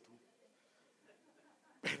besito.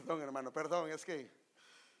 Perdón, hermano, perdón, es que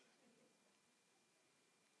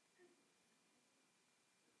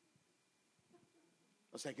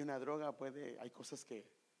o sea que una droga hay cosas que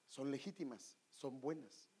son legítimas, son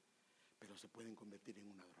buenas, pero se pueden convertir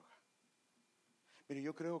en una droga. Pero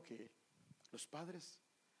yo creo que los padres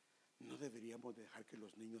no deberíamos dejar que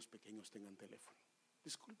los niños pequeños tengan teléfono.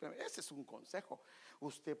 Discúlpeme, ese es un consejo.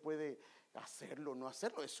 Usted puede hacerlo o no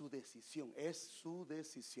hacerlo, es su decisión,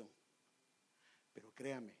 Pero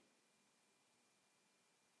créame,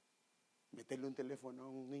 meterle un teléfono a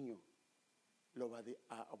un niño lo va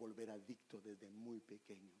a volver adicto desde muy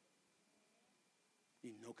pequeño.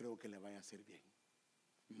 Y no creo que le vaya a hacer bien.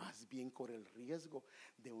 Más bien corre el riesgo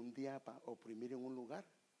de un día oprimir en un lugar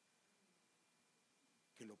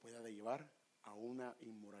que lo pueda llevar a una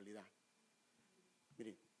inmoralidad.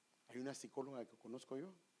 Mire, hay una psicóloga que conozco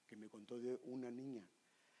yo que me contó de una niña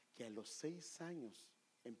que a los 6 años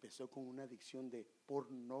empezó con una adicción de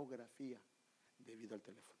pornografía debido al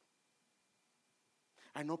teléfono.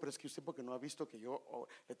 No, pero es que usted porque no ha visto que yo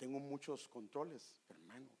le tengo muchos controles,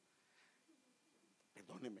 hermano.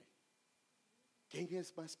 Perdóneme. ¿Quién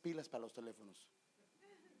es más pilas para los teléfonos?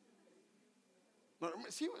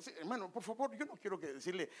 No, sí, hermano, por favor, yo no quiero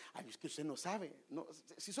decirle, es que usted no sabe. No,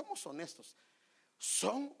 si somos honestos,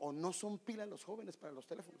 ¿son o no son pilas los jóvenes para los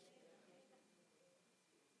teléfonos?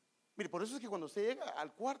 Mire, por eso es que cuando usted llega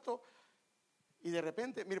al cuarto y de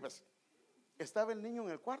repente, mire pues, estaba el niño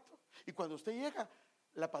en el cuarto y cuando usted llega,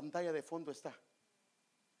 la pantalla de fondo está.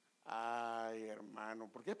 Ay,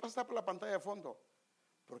 hermano, ¿por qué pasa por la pantalla de fondo?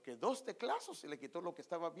 Porque 2 teclazos se le quitó lo que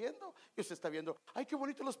estaba viendo y usted está viendo, ay, qué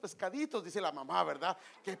bonitos los pescaditos, dice la mamá, ¿verdad?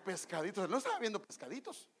 Qué pescaditos, no estaba viendo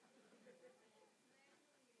pescaditos.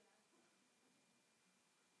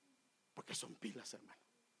 Porque son pilas, hermano.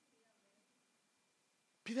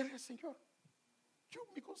 Pídele al Señor.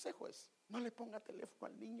 Mi consejo es, no le ponga teléfono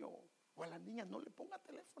al niño o a la niña, no le ponga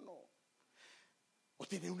teléfono. O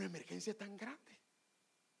tiene una emergencia tan grande.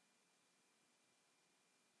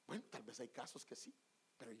 Bueno, tal vez hay casos que sí,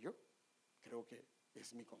 pero yo creo que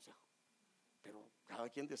es mi consejo. Pero cada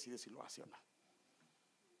quien decide si lo hace o no.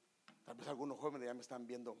 Tal vez algunos jóvenes ya me están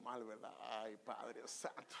viendo mal, ¿verdad? Ay, Padre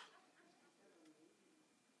Santo.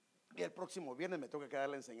 Y el próximo viernes me toca dar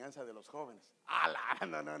la enseñanza de los jóvenes.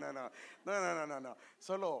 No.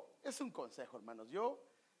 Solo es un consejo, hermanos. Yo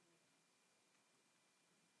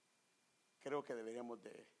creo que deberíamos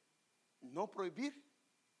de no prohibir,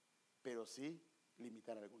 pero sí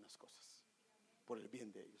limitar algunas cosas por el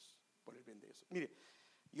bien de ellos, Mire,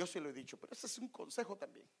 yo se lo he dicho, pero ese es un consejo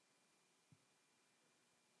también,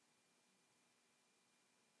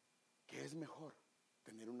 que es mejor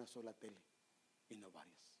tener una sola tele y no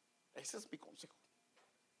varias. Ese es mi consejo,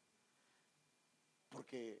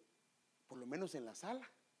 porque por lo menos en la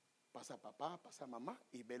sala pasa papá, pasa mamá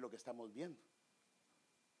y ve lo que estamos viendo.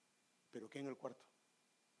 Pero ¿qué en el cuarto?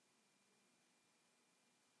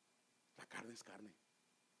 La carne es carne.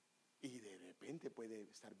 Y de repente puede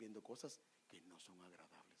estar viendo cosas que no son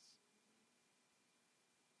agradables.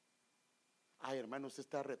 Ay, hermano, usted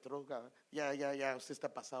está retrógrado. Ya, usted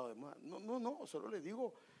está pasado de moda. No, solo le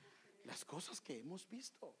digo las cosas que hemos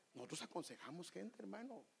visto. Nosotros aconsejamos gente,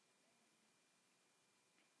 hermano.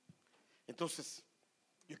 Entonces,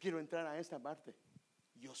 yo quiero entrar a esta parte.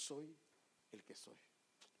 Yo soy el que soy.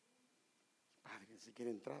 Padre, si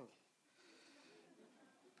quiere entrar.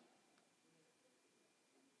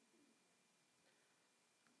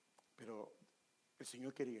 Pero el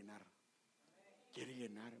Señor quiere llenar,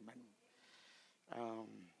 hermano.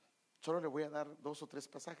 Solo le voy a dar 2 o 3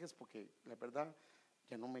 pasajes porque la verdad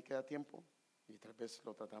ya no me queda tiempo y tal vez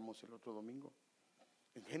lo tratamos el otro domingo.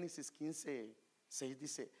 En Génesis 15:6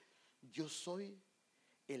 dice: yo soy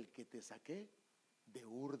el que te saqué de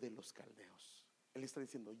Ur de los Caldeos. Él está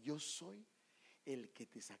diciendo: yo soy el que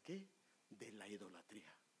te saqué de la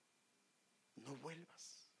idolatría. No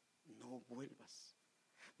vuelvas.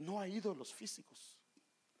 No a ídolos físicos,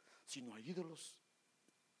 sino a ídolos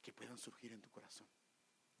que puedan surgir en tu corazón.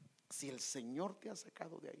 Si el Señor te ha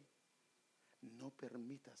sacado de ahí, no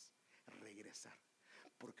permitas regresar,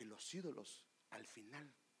 porque los ídolos al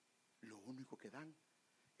final lo único que dan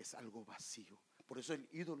es algo vacío. Por eso el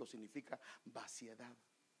ídolo significa vaciedad.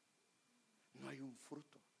 No hay un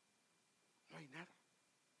fruto, no hay nada.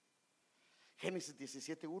 Génesis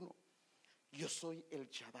 17:1: yo soy el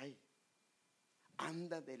Shaddai,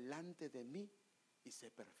 anda delante de mí y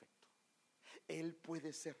sé perfecto. Él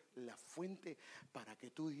puede ser la fuente para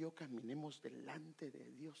que tú y yo caminemos delante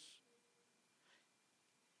de Dios,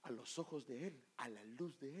 a los ojos de Él, a la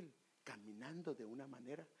luz de Él, caminando de una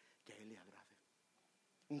manera que a Él le agrade.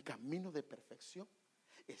 Un camino de perfección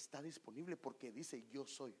está disponible porque dice yo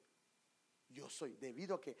soy,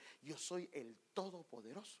 debido a que yo soy el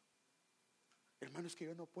Todopoderoso. Hermano, es que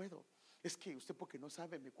yo no puedo, es que usted porque no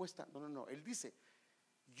sabe me cuesta. No, Él dice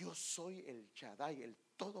yo soy el Shaddai, el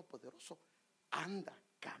Todopoderoso, anda,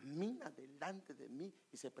 camina delante de mí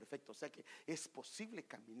y sé perfecto. O sea que es posible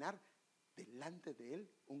caminar delante de Él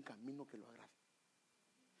un camino que lo agrade.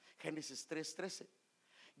 Génesis 3:13: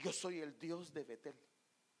 yo soy el Dios de Betel.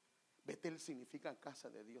 Betel significa casa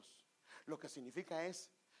de Dios. Lo que significa es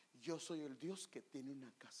yo soy el Dios que tiene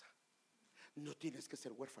una casa. No tienes que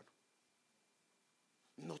ser huérfano,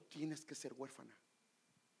 no tienes que ser huérfana.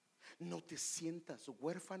 No te sientas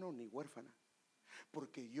huérfano ni huérfana,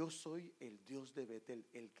 porque yo soy el Dios de Betel,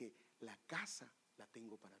 el que la casa la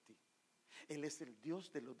tengo para ti. Él es el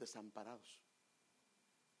Dios de los desamparados.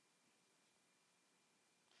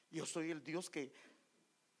 Yo soy el Dios que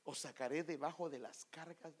os sacaré debajo de las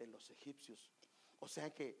cargas de los egipcios. O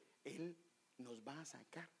sea que Él nos va a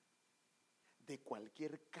sacar de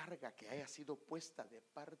cualquier carga que haya sido puesta de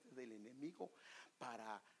parte del enemigo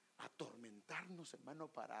para atormentarnos, hermano,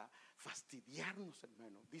 para fastidiarnos,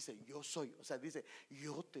 hermano. Dice yo soy, o sea, dice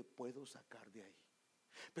yo te puedo sacar de ahí.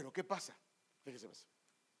 Pero ¿qué pasa? Fíjese más.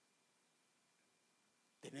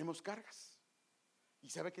 Tenemos cargas. ¿Y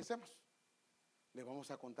sabe qué hacemos? Le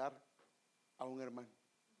vamos a contar a un hermano,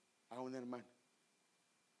 a una hermana.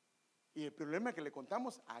 Y el problema es que le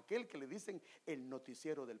contamos a aquel que le dicen el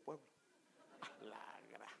noticiero del pueblo.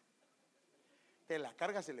 De la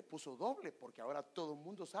carga se le puso doble, porque ahora todo el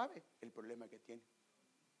mundo sabe el problema que tiene.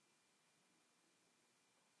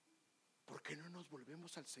 ¿Por qué no nos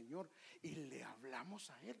volvemos al Señor y le hablamos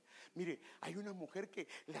a Él? Mire, hay una mujer que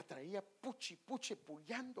la traía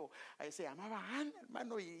pullando, se llamaba Ana,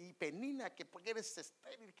 hermano, y Penina, que porque eres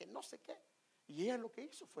estéril, que no sé qué. Y ella lo que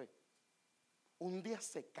hizo fue, un día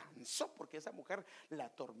se cansó porque esa mujer la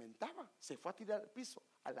atormentaba, se fue a tirar al piso,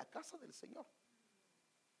 a la casa del Señor.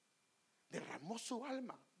 Derramó su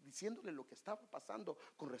alma diciéndole lo que estaba pasando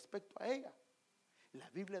con respecto a ella. La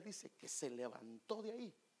Biblia dice que se levantó de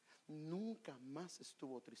ahí, nunca más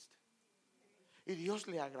estuvo triste. Y Dios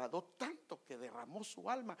le agradó tanto que derramó su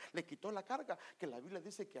alma, le quitó la carga, que la Biblia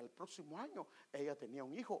dice que al próximo año ella tenía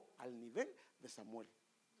un hijo al nivel de Samuel.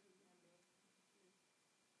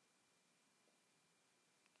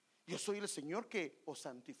 Yo soy el Señor que os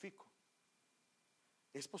santifico.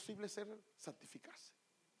 ¿Es posible santificarse?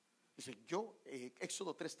 Dice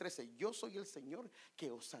Éxodo 3:13, yo soy el Señor que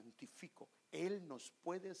os santifico. Él nos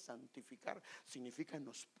puede santificar, significa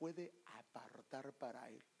nos puede apartar para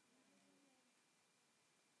Él.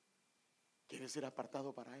 ¿Quieres ser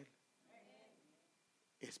apartado para Él?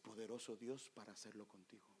 Es poderoso Dios para hacerlo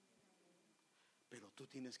contigo. Pero tú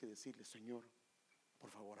tienes que decirle, Señor, por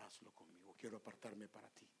favor hazlo conmigo, quiero apartarme para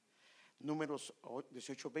ti. Números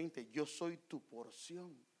 18:20, yo soy tu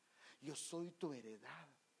porción, yo soy tu heredad.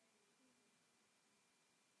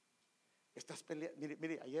 Estás peleando.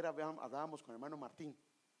 Mire, ayer hablábamos con el hermano Martín,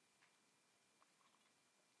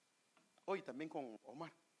 hoy también con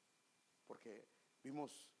Omar, porque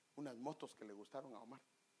vimos unas motos que le gustaron a Omar.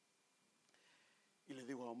 Y le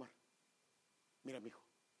digo a Omar, mira, mijo,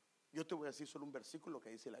 yo te voy a decir solo un versículo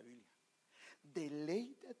que dice la Biblia: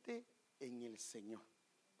 deleítate en el Señor.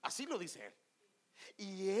 Así lo dice Él,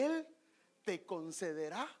 y Él te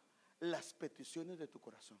concederá las peticiones de tu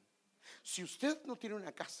corazón. Si usted no tiene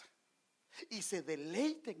una casa y se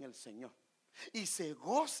deleita en el Señor y se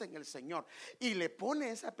goza en el Señor y le pone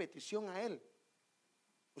esa petición a Él,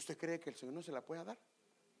 ¿usted cree que el Señor no se la pueda dar?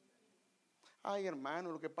 Ay,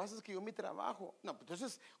 hermano, lo que pasa es que yo mi trabajo. No,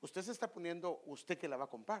 entonces usted se está poniendo usted que la va a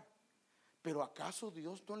comprar. Pero ¿acaso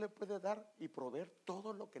Dios no le puede dar y proveer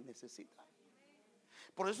todo lo que necesita?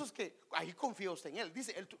 Por eso es que ahí confía usted en Él.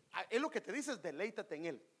 Dice, Él lo que te dice es deleítate en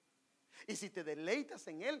Él. Y si te deleitas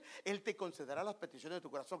en Él, Él te concederá las peticiones de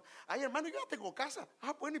tu corazón. Ay, hermano, yo ya tengo casa.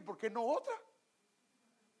 Ah, bueno, ¿y por qué no otra?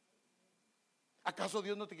 ¿Acaso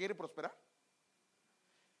Dios no te quiere prosperar?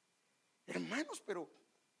 Hermanos, pero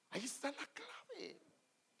Ahí está la clave.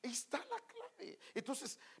 Ahí está la clave.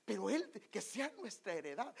 Entonces, pero Él, que sea nuestra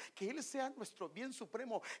heredad, que Él sea nuestro bien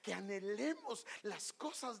supremo, que anhelemos las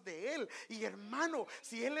cosas de Él. Y hermano,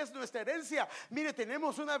 si Él es nuestra herencia, mire,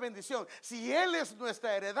 tenemos una bendición. Si Él es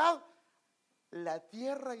nuestra heredad, la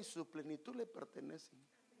tierra y su plenitud le pertenecen.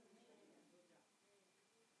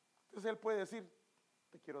 Entonces Él puede decir,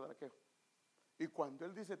 te quiero dar aquello. Y cuando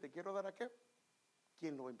Él dice, te quiero dar aquello,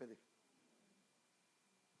 ¿quién lo va a impedir?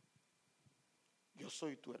 Yo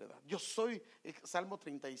soy tu heredad. Yo soy, Salmo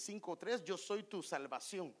 35:3, yo soy tu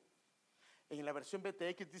salvación. En la versión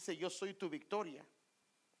BTX dice, yo soy tu victoria.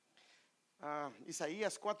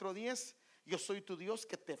 Isaías 4:10, yo soy tu Dios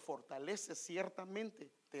que te fortalece,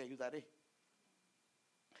 ciertamente te ayudaré.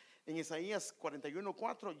 En Isaías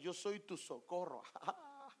 41:4, yo soy tu socorro.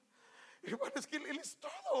 Hermano, es que Él es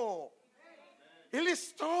todo. Él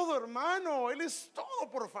es todo, hermano. Él es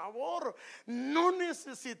todo, por favor. No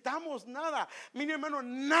necesitamos nada. Mire, hermano,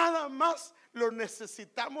 nada más lo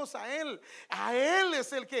necesitamos a Él. A Él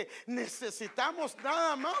es el que necesitamos,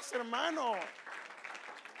 nada más, hermano.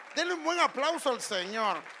 Denle un buen aplauso al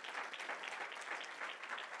Señor.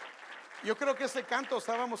 Yo creo que ese canto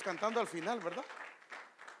estábamos cantando al final, ¿verdad?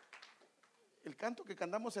 El canto que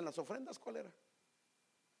cantamos en las ofrendas, ¿cuál era?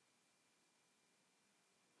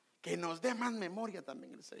 Que nos dé más memoria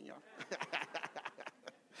también el Señor.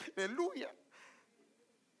 Aleluya.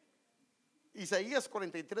 Isaías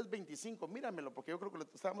 43:25, míramelo, porque yo creo que lo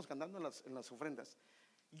estábamos cantando en las ofrendas.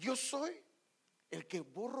 Yo soy el que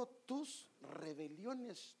borro tus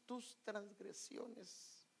rebeliones, tus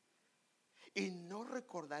transgresiones, y no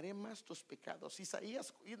recordaré más tus pecados.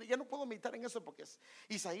 Isaías, ya no puedo meditar en eso porque es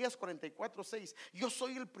Isaías 44:6. Yo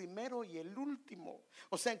soy el primero y el último.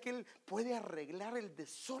 O sea que Él puede arreglar el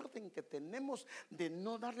desorden que tenemos de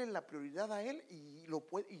no darle la prioridad a Él, y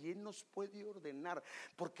Él nos puede ordenar.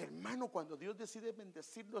 Porque, hermano, cuando Dios decide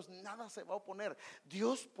bendecirnos, nada se va a oponer.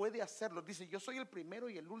 Dios puede hacerlo. Dice, yo soy el primero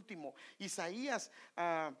y el último. Isaías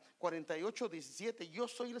 48:17. Yo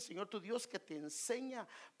soy el Señor tu Dios que te enseña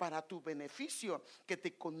para tu beneficio, que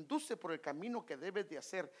te conduce por el camino que debes de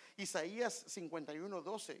hacer. Isaías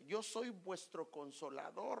 51:12. Yo soy vuestro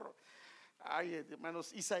consolador. Ay,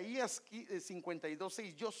 hermanos, Isaías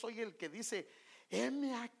 52:6. Yo soy el que dice,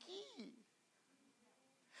 heme aquí,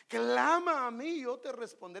 clama a mí, yo te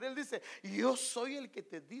responderé. Él dice, yo soy el que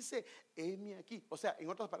te dice, heme aquí. O sea, en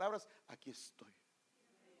otras palabras, aquí estoy.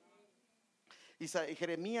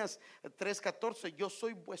 Jeremías 3:14. Yo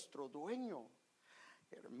soy vuestro dueño.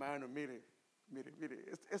 Hermano, mire,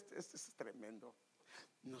 este es tremendo.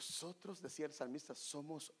 Nosotros, decía el salmista,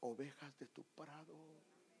 somos ovejas de tu prado.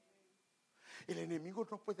 El enemigo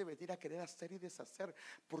no puede venir a querer hacer y deshacer,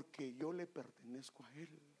 porque yo le pertenezco a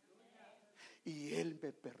Él y Él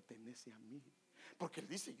me pertenece a mí, porque Él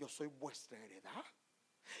dice, yo soy vuestra heredad.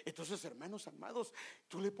 Entonces, hermanos amados,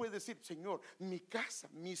 tú le puedes decir, Señor, mi casa,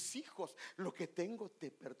 mis hijos, lo que tengo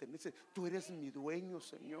te pertenece. Tú eres mi dueño,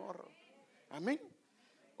 Señor. Amén.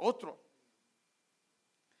 Otro,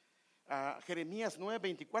 Jeremías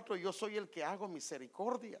 9:24. Yo soy el que hago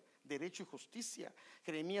misericordia, derecho y justicia.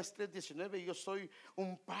 Jeremías 3:19. Yo soy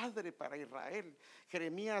un padre para Israel.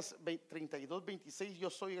 Jeremías 32:26. Yo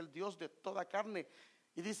soy el Dios de toda carne.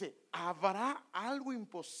 Y dice, ¿habrá algo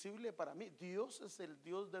imposible para mí? Dios es el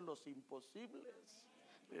Dios de los imposibles.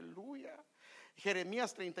 Aleluya.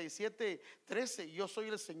 Jeremías 37:13. Yo soy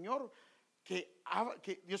el Señor que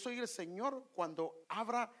yo soy el Señor cuando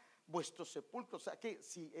abra vuestros sepulcros. O sea que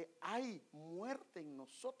si hay muerte en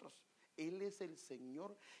nosotros, Él es el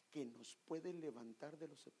Señor que nos puede levantar de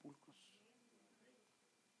los sepulcros.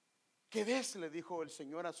 ¿Qué ves?, le dijo el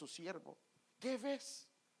Señor a su siervo. ¿Qué ves?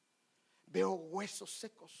 Veo huesos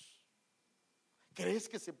secos. ¿Crees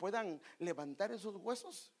que se puedan levantar esos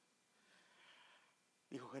huesos?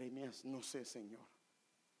 Dijo Jeremías, no sé, Señor,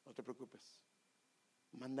 no te preocupes.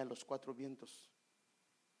 Manda los 4 vientos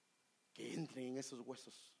que entren en esos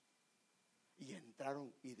huesos. Y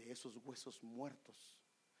entraron, y de esos huesos muertos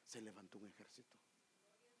se levantó un ejército.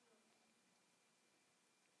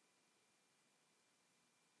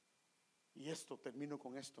 Y esto, termino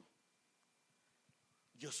con esto.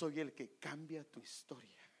 Yo soy el que cambia tu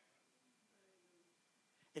historia.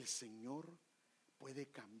 El Señor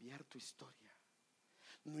puede cambiar tu historia.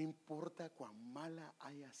 No importa cuán mala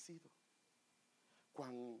haya sido,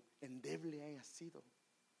 cuán endeble haya sido,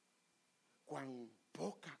 cuán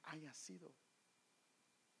poca haya sido,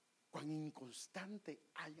 cuán inconstante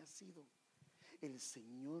haya sido. El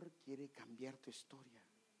Señor quiere cambiar tu historia.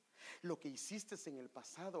 Lo que hiciste en el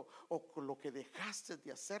pasado o lo que dejaste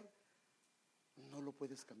de hacer, no lo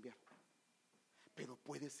puedes cambiar, pero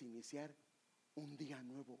puedes iniciar un día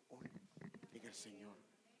nuevo hoy en el Señor.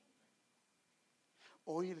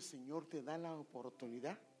 Hoy el Señor te da la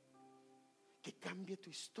oportunidad que cambie tu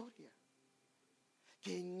historia,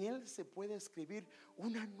 que en Él se puede escribir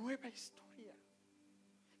una nueva historia.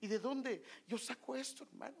 ¿Y de dónde yo saco esto,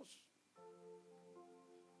 hermanos?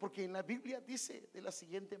 Porque en la Biblia dice de la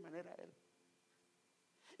siguiente manera Él: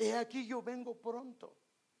 he aquí yo vengo pronto,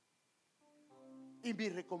 y mi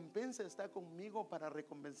recompensa está conmigo para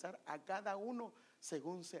recompensar a cada uno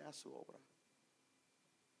según sea su obra.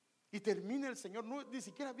 Y termina el Señor, no, ni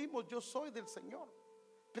siquiera vimos yo soy del Señor,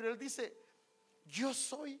 pero Él dice: yo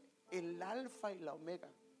soy el alfa y la omega.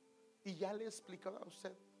 Y ya le he explicado a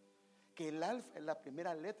usted que el alfa es la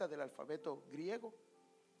primera letra del alfabeto griego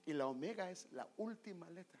y la omega es la última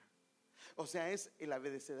letra. O sea, es el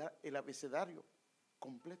abecedario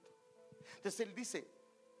completo. Entonces Él dice: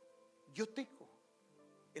 yo tengo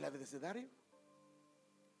el abecedario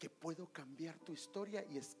que puedo cambiar tu historia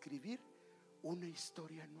y escribir una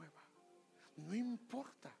historia nueva. No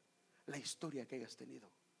importa la historia que hayas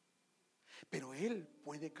tenido, pero Él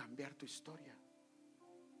puede cambiar tu historia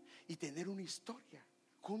y tener una historia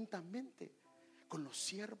juntamente con los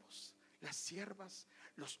siervos, las siervas,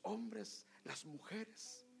 los hombres, las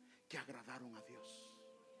mujeres que agradaron a Dios,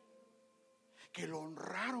 que lo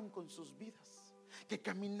honraron con sus vidas, que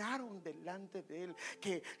caminaron delante de Él,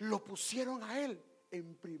 que lo pusieron a Él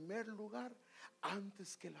en primer lugar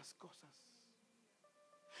antes que las cosas.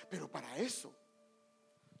 Pero para eso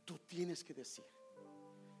tú tienes que decir: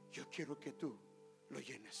 yo quiero que tú lo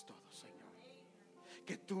llenes todo, Señor.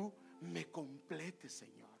 Que tú me completes,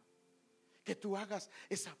 Señor. Que tú hagas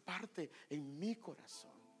esa parte en mi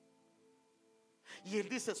corazón. Y Él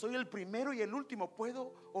dice: soy el primero y el último.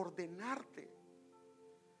 Puedo ordenarte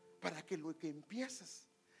para que lo que empieces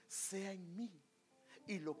sea en mí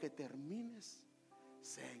y lo que termines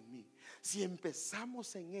sea en mí. Si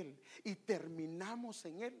empezamos en Él y terminamos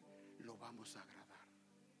en Él, lo vamos a agradar.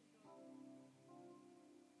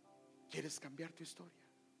 ¿Quieres cambiar tu historia?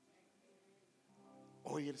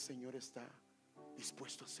 Hoy el Señor está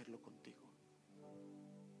dispuesto a hacerlo contigo.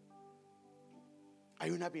 Hay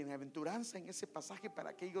una bienaventuranza en ese pasaje para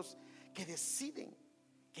aquellos que deciden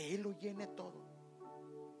que Él lo llene todo.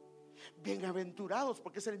 Bienaventurados,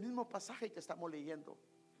 porque es el mismo pasaje que estamos leyendo.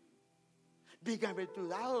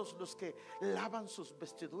 Bienaventurados los que lavan sus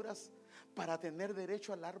vestiduras para tener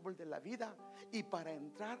derecho al árbol de la vida y para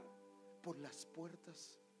entrar por las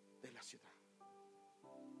puertas de la ciudad.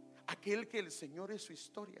 Aquel que el Señor es su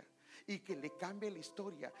historia y que le cambia la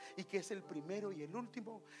historia y que es el primero y el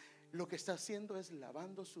último, lo que está haciendo es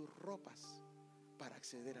lavando sus ropas para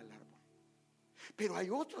acceder al árbol. Pero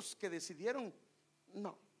hay otros que decidieron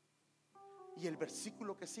no. Y el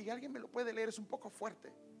versículo que sigue, alguien me lo puede leer, es un poco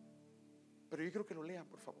fuerte, pero yo quiero que lo lean,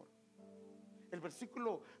 por favor. El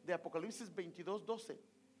versículo de Apocalipsis 22:12.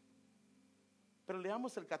 Pero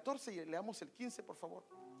leamos el 14 y leamos el 15, por favor,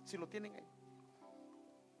 si lo tienen ahí.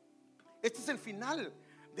 Este es el final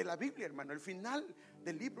de la Biblia, hermano, el final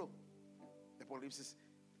del libro de Apocalipsis.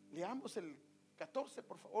 Leamos el 14,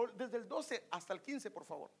 por favor, desde el 12 hasta el 15, por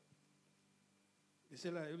favor.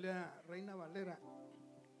 Dice la Biblia Reina Valera: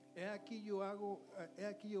 he aquí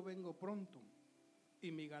yo vengo pronto,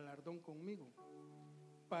 y mi galardón conmigo,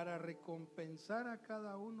 para recompensar a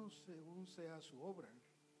cada uno según sea su obra.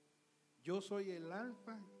 Yo soy el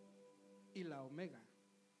alfa y la omega,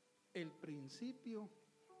 el principio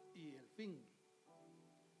y el fin,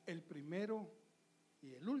 el primero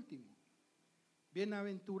y el último.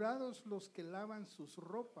 Bienaventurados los que lavan sus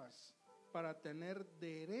ropas para tener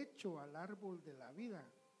derecho al árbol de la vida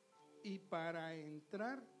y para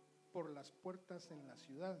entrar por las puertas en la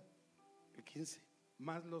ciudad. El 15.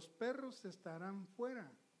 Mas los perros estarán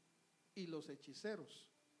fuera, y los hechiceros,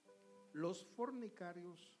 los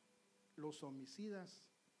fornicarios, los homicidas,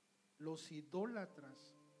 los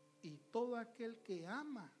idólatras y todo aquel que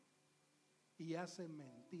ama y hace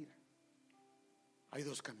mentira. Hay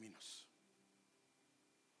dos caminos.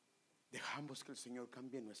 Dejamos que el Señor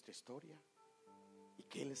cambie nuestra historia y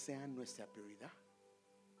que Él sea nuestra prioridad,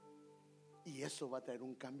 y eso va a traer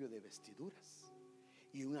un cambio de vestiduras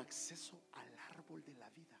y un acceso al árbol de la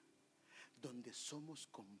vida, donde somos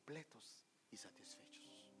completos y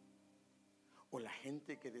satisfechos. O la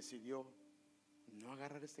gente que decidió no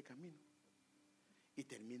agarrar este camino y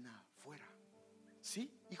termina afuera.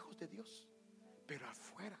 Sí, hijos de Dios, pero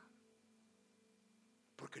afuera,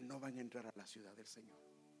 porque no van a entrar a la ciudad del Señor.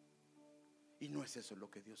 Y no es eso lo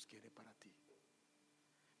que Dios quiere para ti.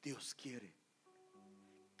 Dios quiere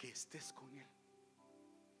que estés con Él,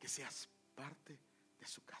 que seas parte de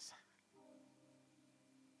su casa.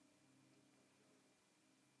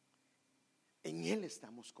 En Él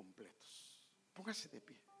estamos completos. Póngase de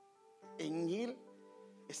pie. En Él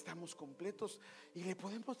estamos completos y le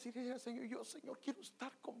podemos decir al Señor: yo, Señor, quiero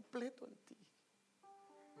estar completo en ti.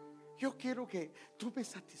 Yo quiero que tú me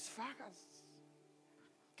satisfagas,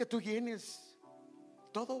 que tú llenes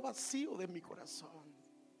todo vacío de mi corazón.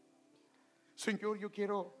 Señor, yo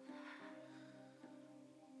quiero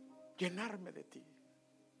llenarme de ti.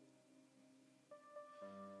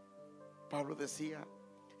 Pablo decía: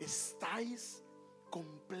 estáis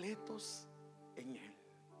completos en Él.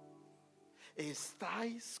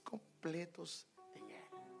 Estáis completos en Él.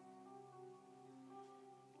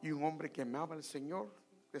 Y un hombre que amaba al Señor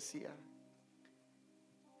decía: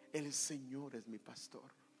 el Señor es mi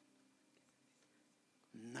pastor,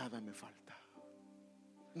 nada me falta.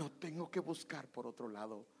 No tengo que buscar por otro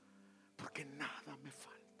lado, porque nada me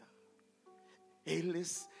falta. Él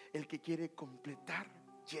es el que quiere completar,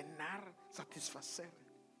 llenar, satisfacer.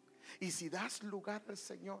 Y si das lugar al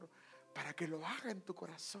Señor para que lo haga en tu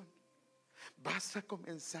corazón, vas a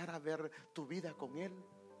comenzar a ver tu vida con Él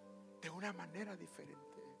de una manera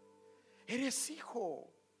diferente. Eres hijo,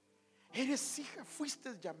 eres hija,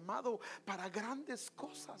 fuiste llamado para grandes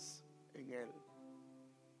cosas en Él,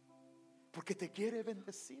 porque te quiere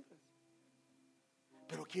bendecir,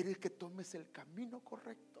 pero quiere que tomes el camino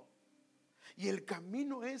correcto. Y el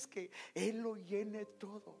camino es que Él lo llene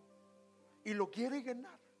todo, y lo quiere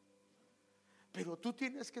llenar. Pero tú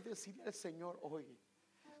tienes que decirle al Señor hoy: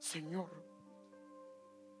 Señor,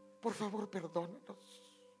 por favor, perdónanos.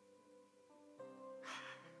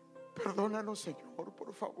 Perdónanos, Señor,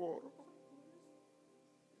 por favor,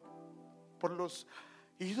 por los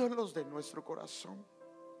ídolos de nuestro corazón.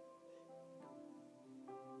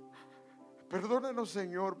 Perdónanos,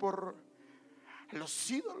 Señor, por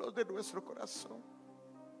los ídolos de nuestro corazón.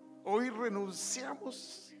 Hoy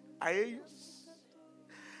renunciamos a ellos.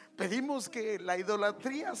 Pedimos que la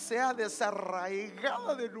idolatría sea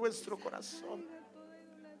desarraigada de nuestro corazón.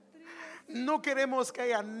 No queremos que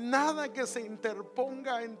haya nada que se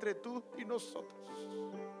interponga entre tú y nosotros.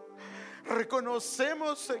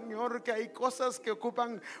 Reconocemos, Señor, que hay cosas que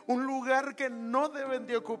ocupan un lugar que no deben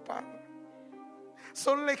de ocupar.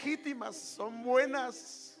 Son legítimas, son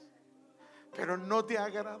buenas, pero no te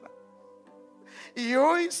agradan. Y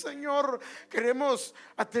hoy, Señor, queremos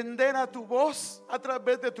atender a tu voz a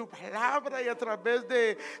través de tu palabra y a través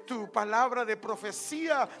de tu palabra de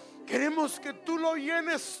profecía. Queremos que tú lo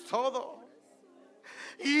llenes todo.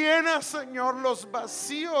 Llena, Señor, los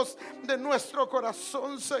vacíos de nuestro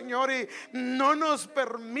corazón, Señor, y no nos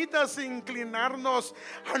permitas inclinarnos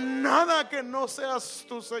a nada que no seas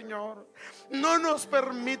tú, Señor. No nos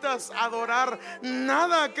permitas adorar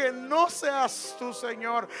nada que no seas tú,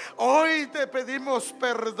 Señor. Hoy te pedimos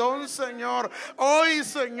perdón, Señor. Hoy,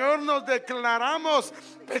 Señor, nos declaramos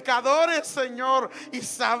pecadores, Señor, y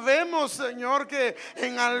sabemos, Señor, que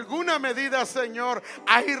en alguna medida, Señor,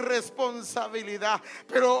 hay responsabilidad.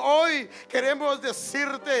 Pero hoy queremos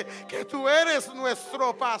decirte que tú eres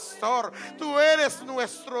nuestro pastor, tú eres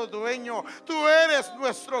nuestro dueño, tú eres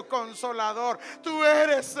nuestro consolador, tú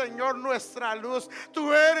eres, Señor, nuestra luz,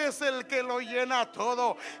 tú eres el que lo llena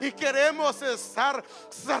todo. Y queremos estar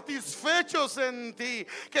satisfechos en ti,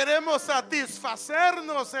 queremos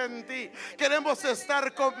satisfacernos en ti, queremos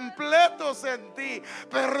estar completos en ti.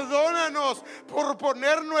 Perdónanos por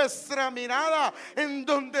poner nuestra mirada en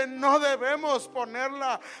donde no debemos ponerla.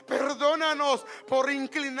 Perdónanos por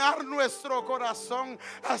inclinar nuestro corazón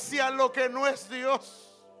hacia lo que no es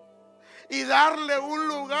Dios y darle un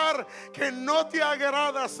lugar que no te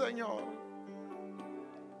agrada, Señor.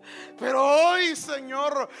 Pero hoy,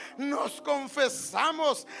 Señor, nos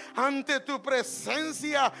confesamos ante tu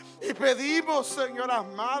presencia y pedimos, Señor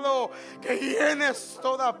amado, que llenes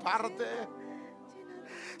toda parte.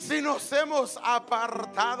 Si nos hemos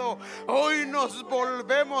apartado, hoy nos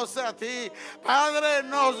volvemos a ti, Padre,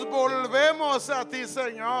 nos volvemos a ti,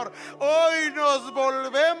 Señor. Hoy nos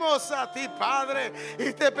volvemos a ti, Padre,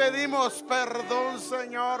 y te pedimos perdón,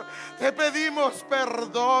 Señor. Te pedimos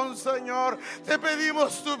perdón, Señor. Te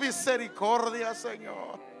pedimos tu misericordia,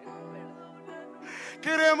 Señor.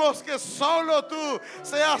 Queremos que solo tú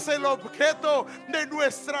seas el objeto de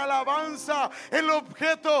nuestra alabanza, el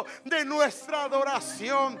objeto de nuestra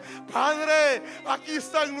adoración. Padre, aquí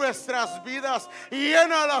están nuestras vidas.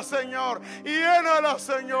 Llénalas, Señor. Llénalas,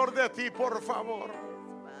 Señor, de ti, por favor.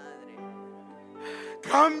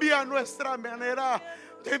 Cambia nuestra manera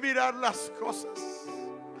de mirar las cosas.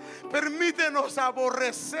 Permítenos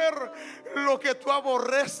aborrecer lo que tú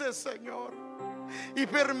aborreces, Señor. Y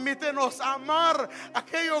permítenos amar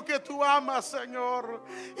aquello que tú amas, Señor.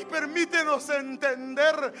 Y permítenos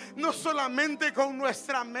entender no solamente con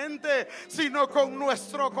nuestra mente, sino con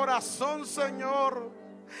nuestro corazón, Señor,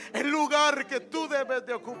 el lugar que tú debes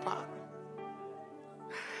de ocupar.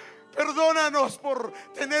 Perdónanos por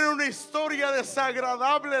tener una historia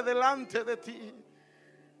desagradable delante de ti.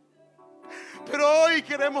 Pero hoy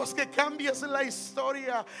queremos que cambies la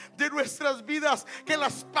historia de nuestras vidas, que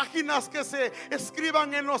las páginas que se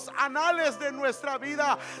escriban en los anales de nuestra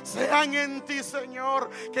vida sean en ti,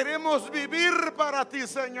 Señor. Queremos vivir para ti,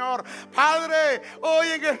 Señor. Padre, hoy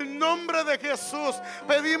en el nombre de Jesús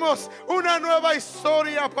pedimos una nueva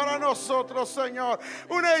historia para nosotros, Señor.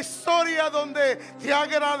 Una historia donde te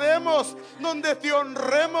agrademos, donde te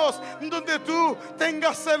honremos, donde tú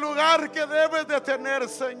tengas el lugar que debes de tener,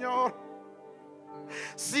 Señor.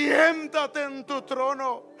 Siéntate en tu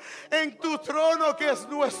trono que es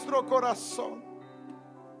nuestro corazón.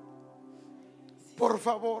 Por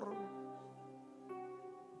favor.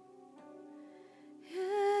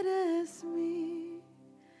 Eres mi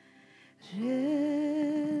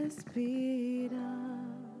respira,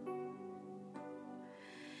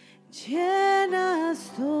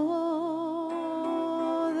 llenas todo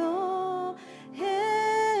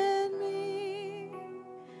en mí,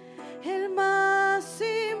 el más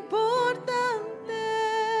importante,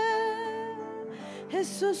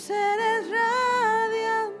 Jesús, eres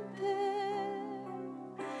radiante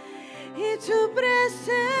y tu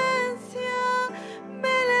presencia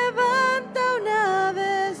me levanta una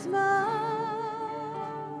vez más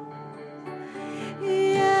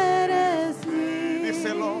y eres mi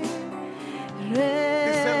Díselo.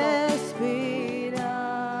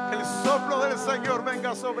 respira. Que el soplo del Señor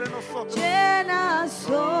venga sobre nosotros. Llenas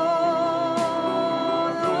todo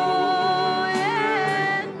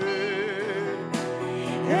en mí,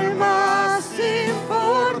 el más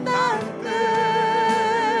importante,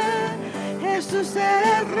 Jesús,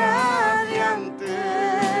 eres radiante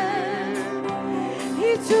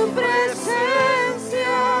y tu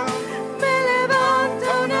presencia me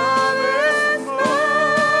levanta una vez más.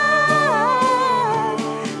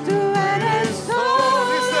 Tú eres todo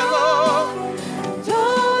para mí.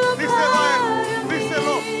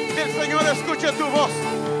 Díselo. Que el Señor escuche tu voz.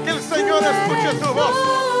 Que el Señor escuche tu voz.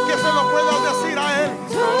 Que se lo puedas decir a Él.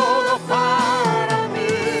 Todo para mí.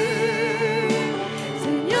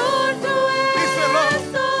 Señor, tú Díselo. eres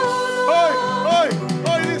todo.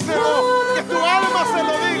 Hoy díselo. Que tu alma se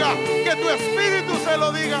lo diga. Que tu espíritu se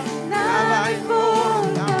lo diga. Nada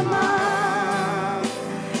importa más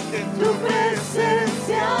que tu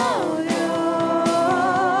presencia, oh Dios.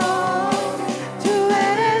 Tú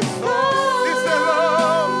eres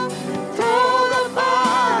Díselo. todo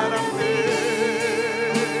para mí.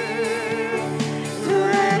 Tú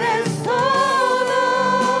eres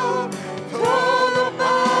todo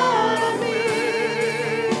para mí.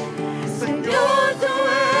 Señor, tú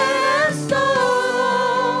eres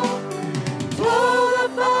todo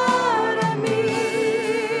para mí.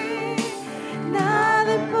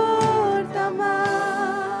 Nada importa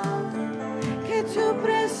más que tu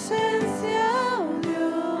presencia, oh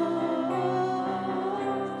Dios.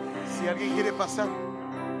 Si alguien quiere pasar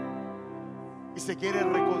y se quiere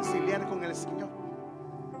reconciliar con el Señor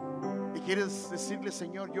y quieres decirle: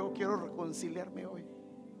 Señor, yo quiero reconciliarme hoy,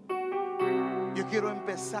 yo quiero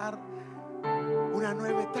empezar una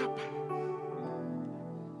nueva etapa,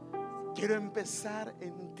 quiero empezar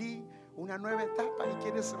en ti una nueva etapa, y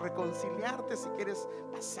quieres reconciliarte, si quieres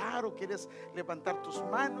pasar o quieres levantar tus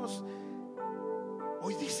manos,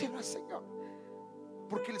 hoy díselo al Señor,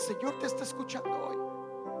 porque el Señor te está escuchando hoy.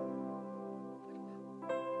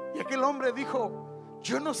 Y aquel hombre dijo: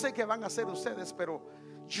 yo no sé qué van a hacer ustedes, pero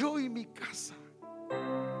yo y mi casa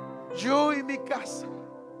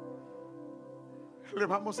le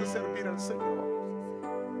vamos a servir al Señor.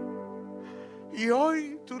 Y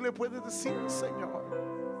hoy tú le puedes decir al Señor: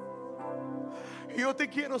 yo te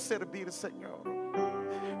quiero servir, Señor.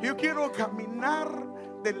 Yo quiero caminar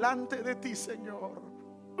delante de ti, Señor.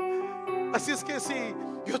 Así es que si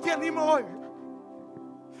yo te animo hoy,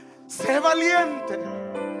 sé valiente.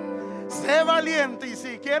 Sé valiente, y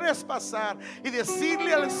si quieres pasar y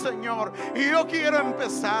decirle al Señor: yo quiero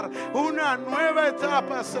empezar una nueva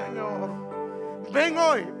etapa, Señor,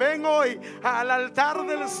 ven hoy al altar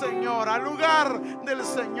del Señor, al lugar del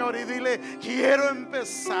Señor, y dile: quiero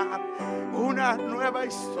empezar una nueva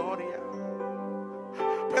historia.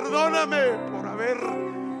 Perdóname por haber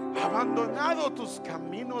abandonado tus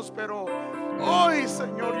caminos, pero hoy,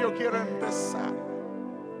 Señor, yo quiero empezar.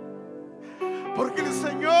 Porque el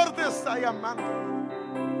Señor te está llamando.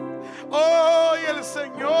 Hoy el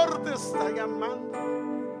Señor te está llamando.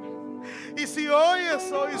 Y si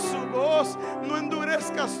oyes hoy su voz, no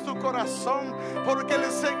endurezcas tu corazón, porque el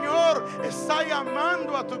Señor está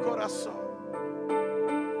llamando a tu corazón.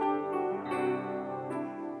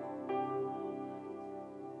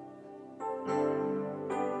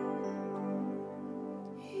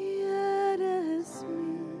 Y eres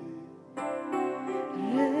mi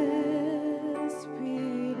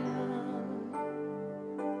respirar,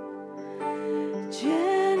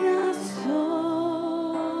 llenas todo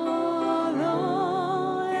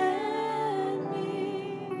en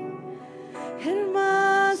mí, el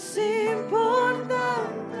más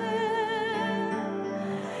importante,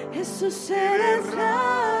 Jesús eres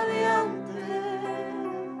radiante,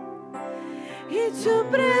 y tu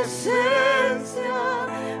presencia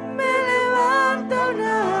me levanta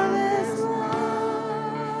una vez más.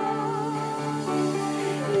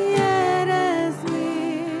 Y eres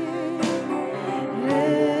mi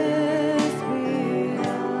respirar,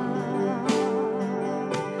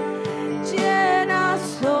 llenas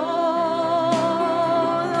todo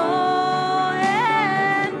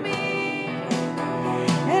en mí,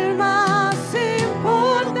 el más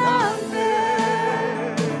importante,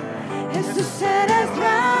 Jesús eres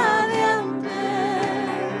radiante,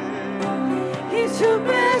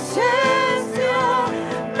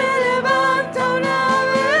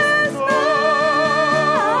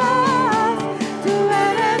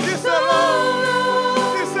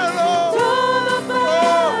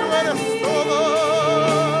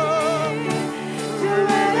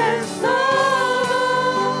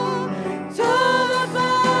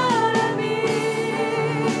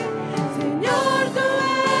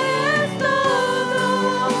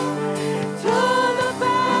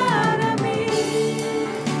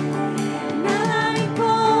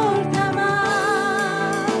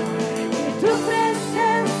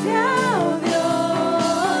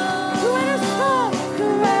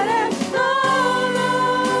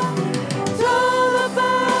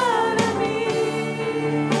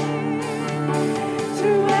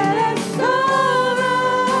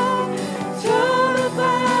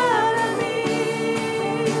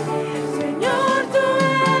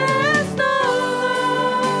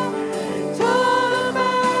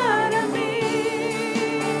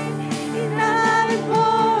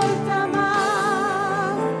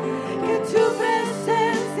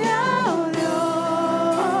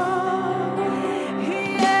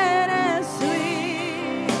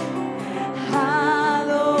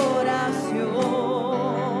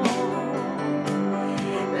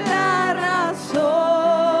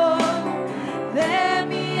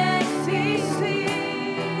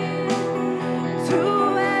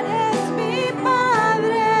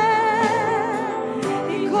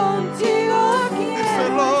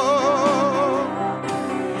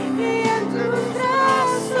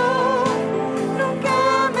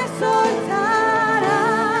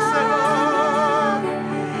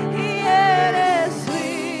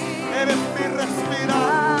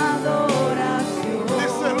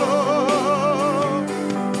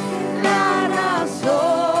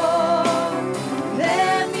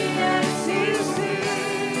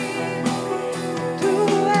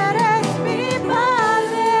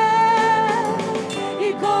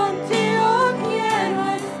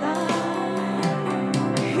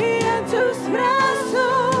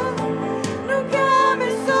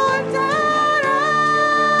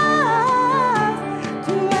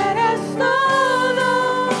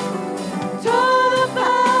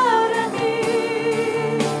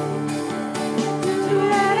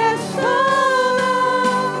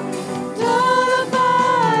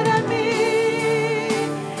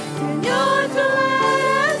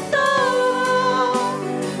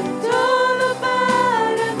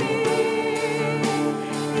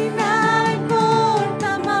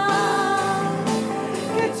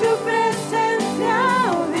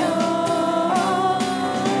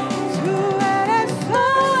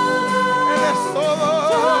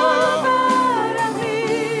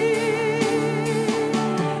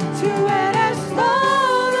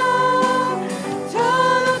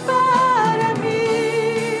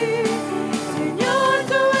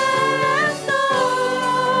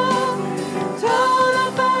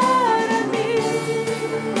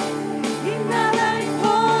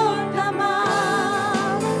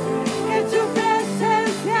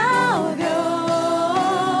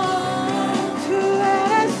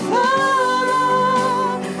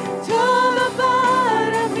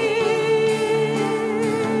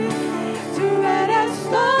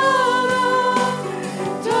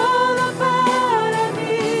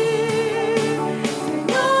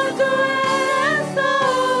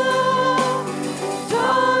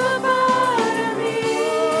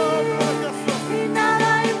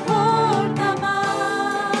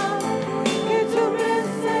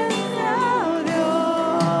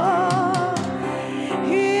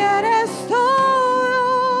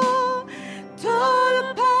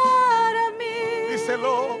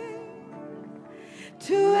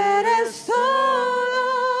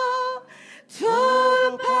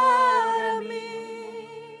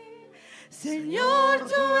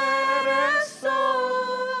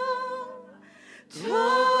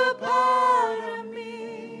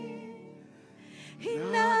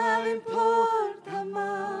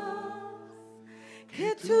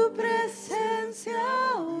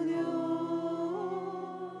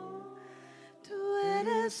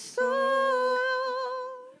 eres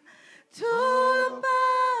todo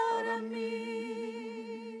para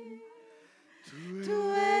mí.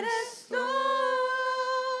 Tú eres todo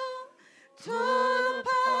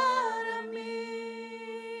para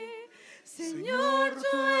mí. Señor,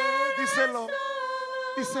 tú eres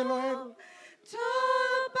díselo a Él.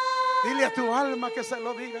 todo para Dile a tu alma que se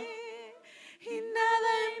lo diga. y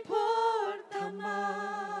nada importa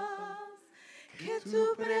más que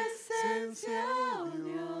tu presencia, oh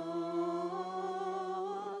Dios.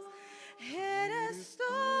 Eres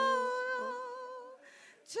todo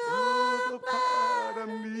para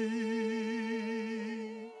mí.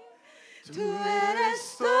 tú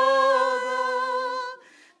eres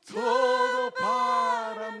todo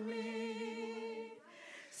para mí.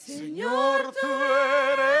 Señor, tú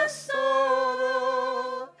eres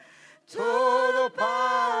todo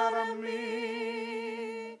para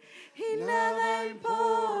mí. y nada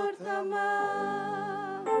importa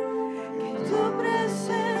más que tu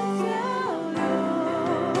presencia, oh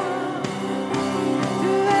Dios.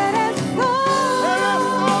 Tú eres todo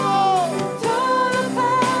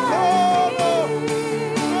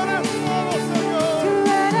para mí. Señor. Tú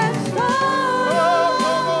eres todo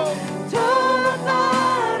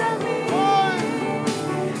para mí.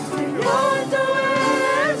 Señor, tú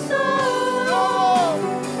eres todo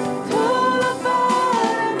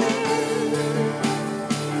para mí.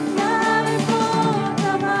 Nada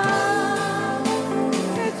importa más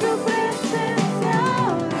que tu presencia,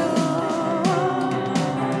 oh Dios.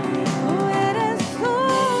 Tú eres todo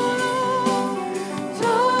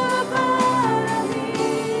para mí.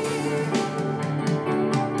 Tú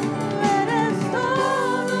eres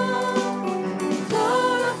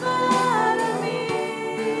todo para mí.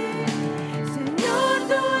 Señor,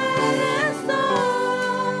 tú eres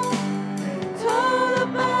todo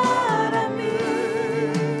para mí.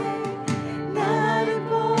 Nada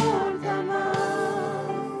importa más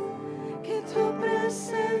que tu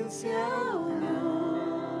presencia, oh Dios.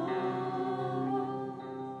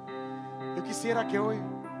 Yo quisiera que hoy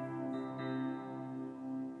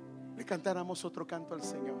le cantáramos otro canto al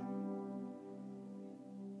Señor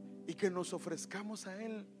y que nos ofrezcamos a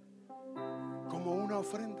Él como una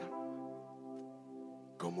ofrenda,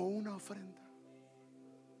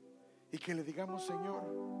 y que le digamos: Señor,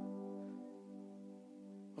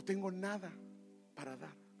 no tengo nada para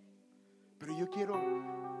dar, pero yo quiero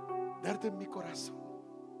darte mi corazón,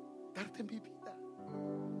 darte mi vida.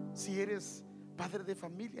 Si eres padre de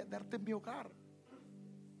familia, darte mi hogar,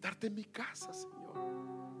 darte mi casa, Señor,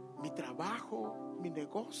 mi trabajo, mi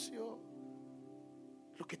negocio,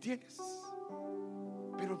 lo que tienes.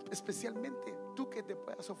 Pero especialmente tú, que te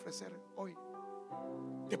puedas ofrecer hoy,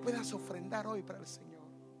 te puedas ofrendar hoy para el Señor.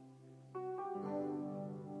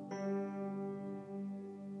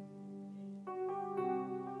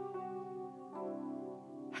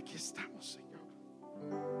 Aquí estamos, Señor.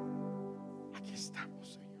 Aquí estamos,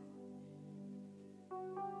 Señor.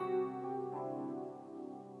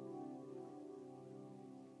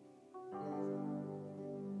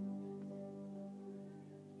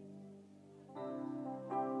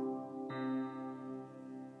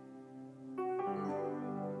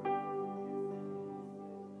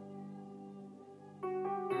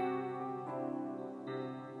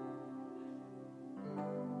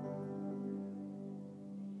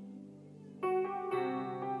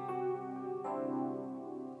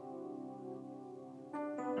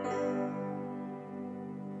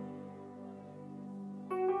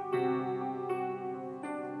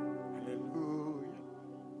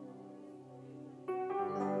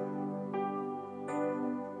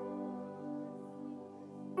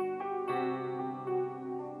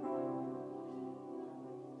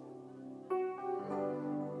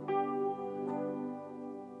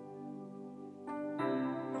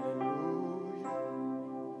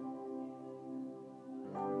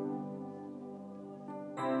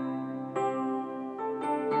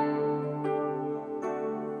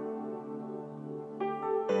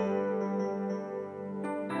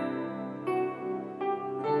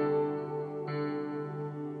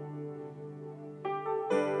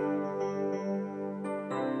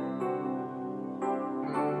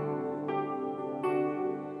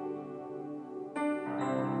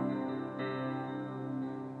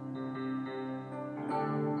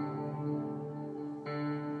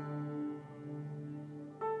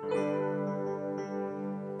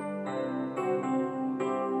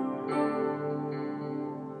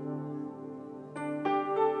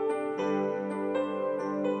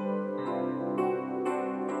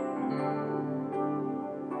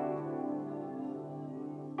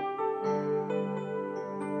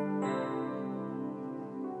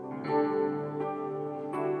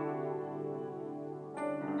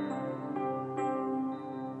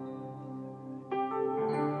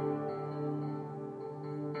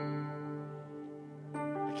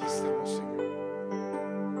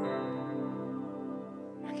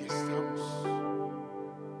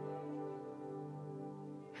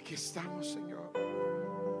 Aquí estamos, Señor.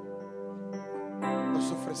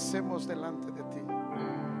 Nos ofrecemos delante de ti.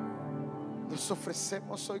 Nos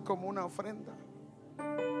ofrecemos hoy como una ofrenda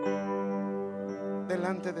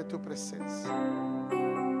delante de tu presencia.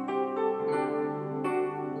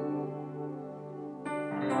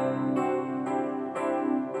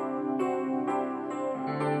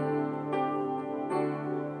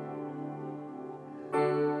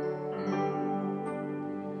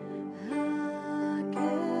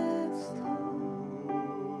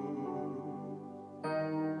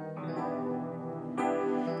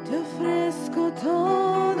 Te ofrezco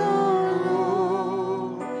todo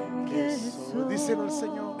lo que soy. Díselo al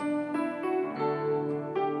Señor.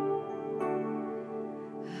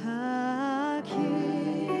 Aquí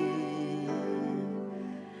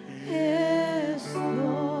estoy.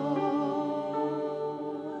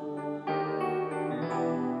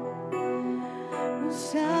 Un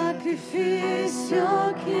sacrificio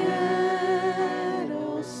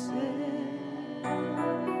quiero ser.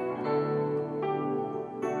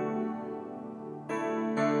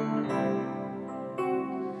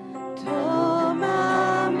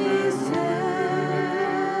 Toma mi ser,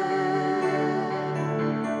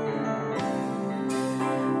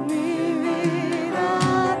 mi vida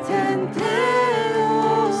te entrego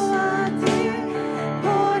a ti,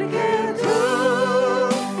 porque tú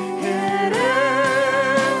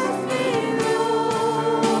eres mi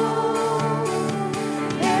Dios.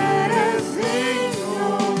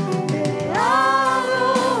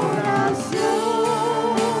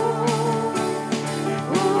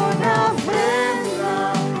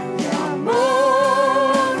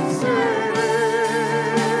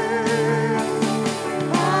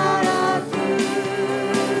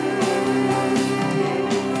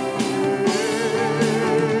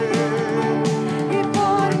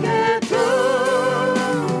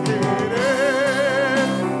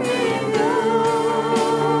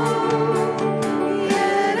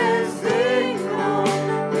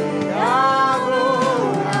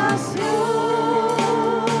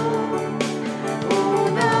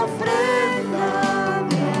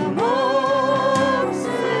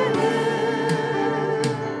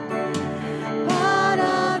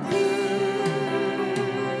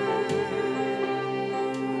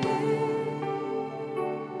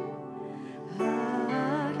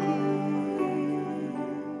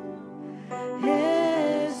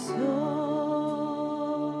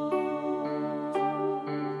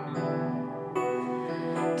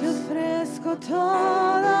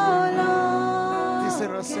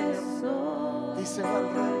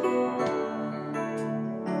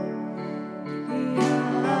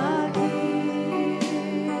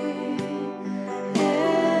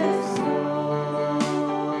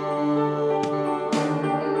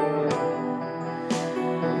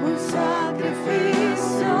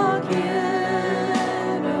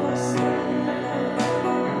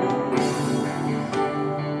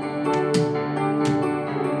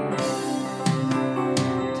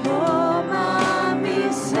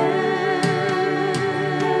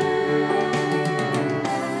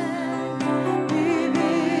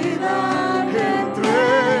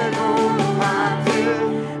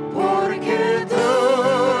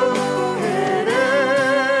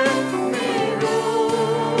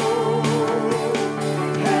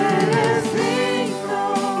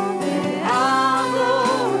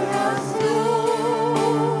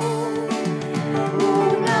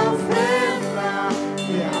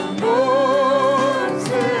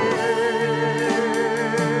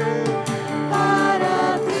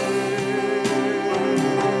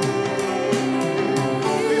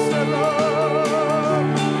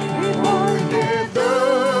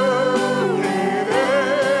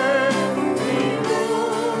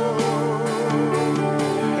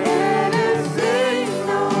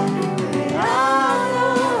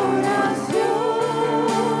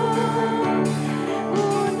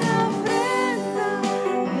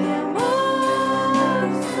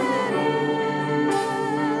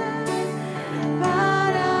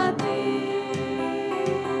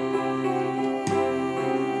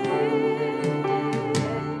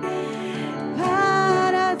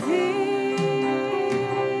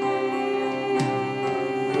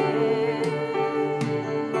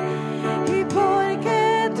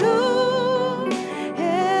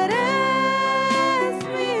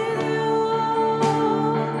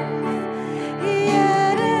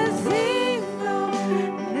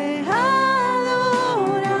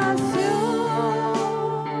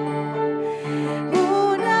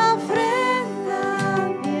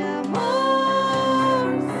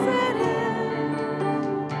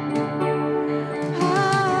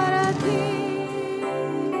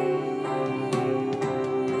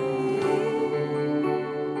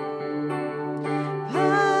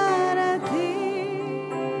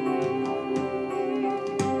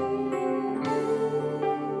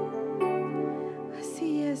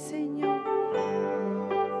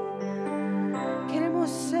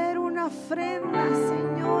 ofrenda,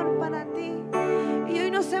 Señor, para ti. Y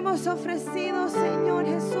hoy nos hemos ofrecido, Señor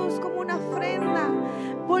Jesús, como una ofrenda,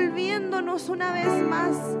 volviéndonos una vez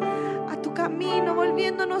más a tu camino,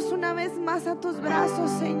 volviéndonos una vez más a tus brazos,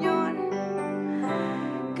 Señor.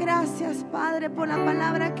 Gracias, Padre, por la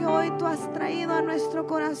palabra que hoy tú has traído a nuestro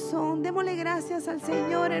corazón. Démosle gracias al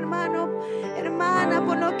Señor, hermano, hermana,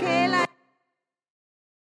 por lo que Él ha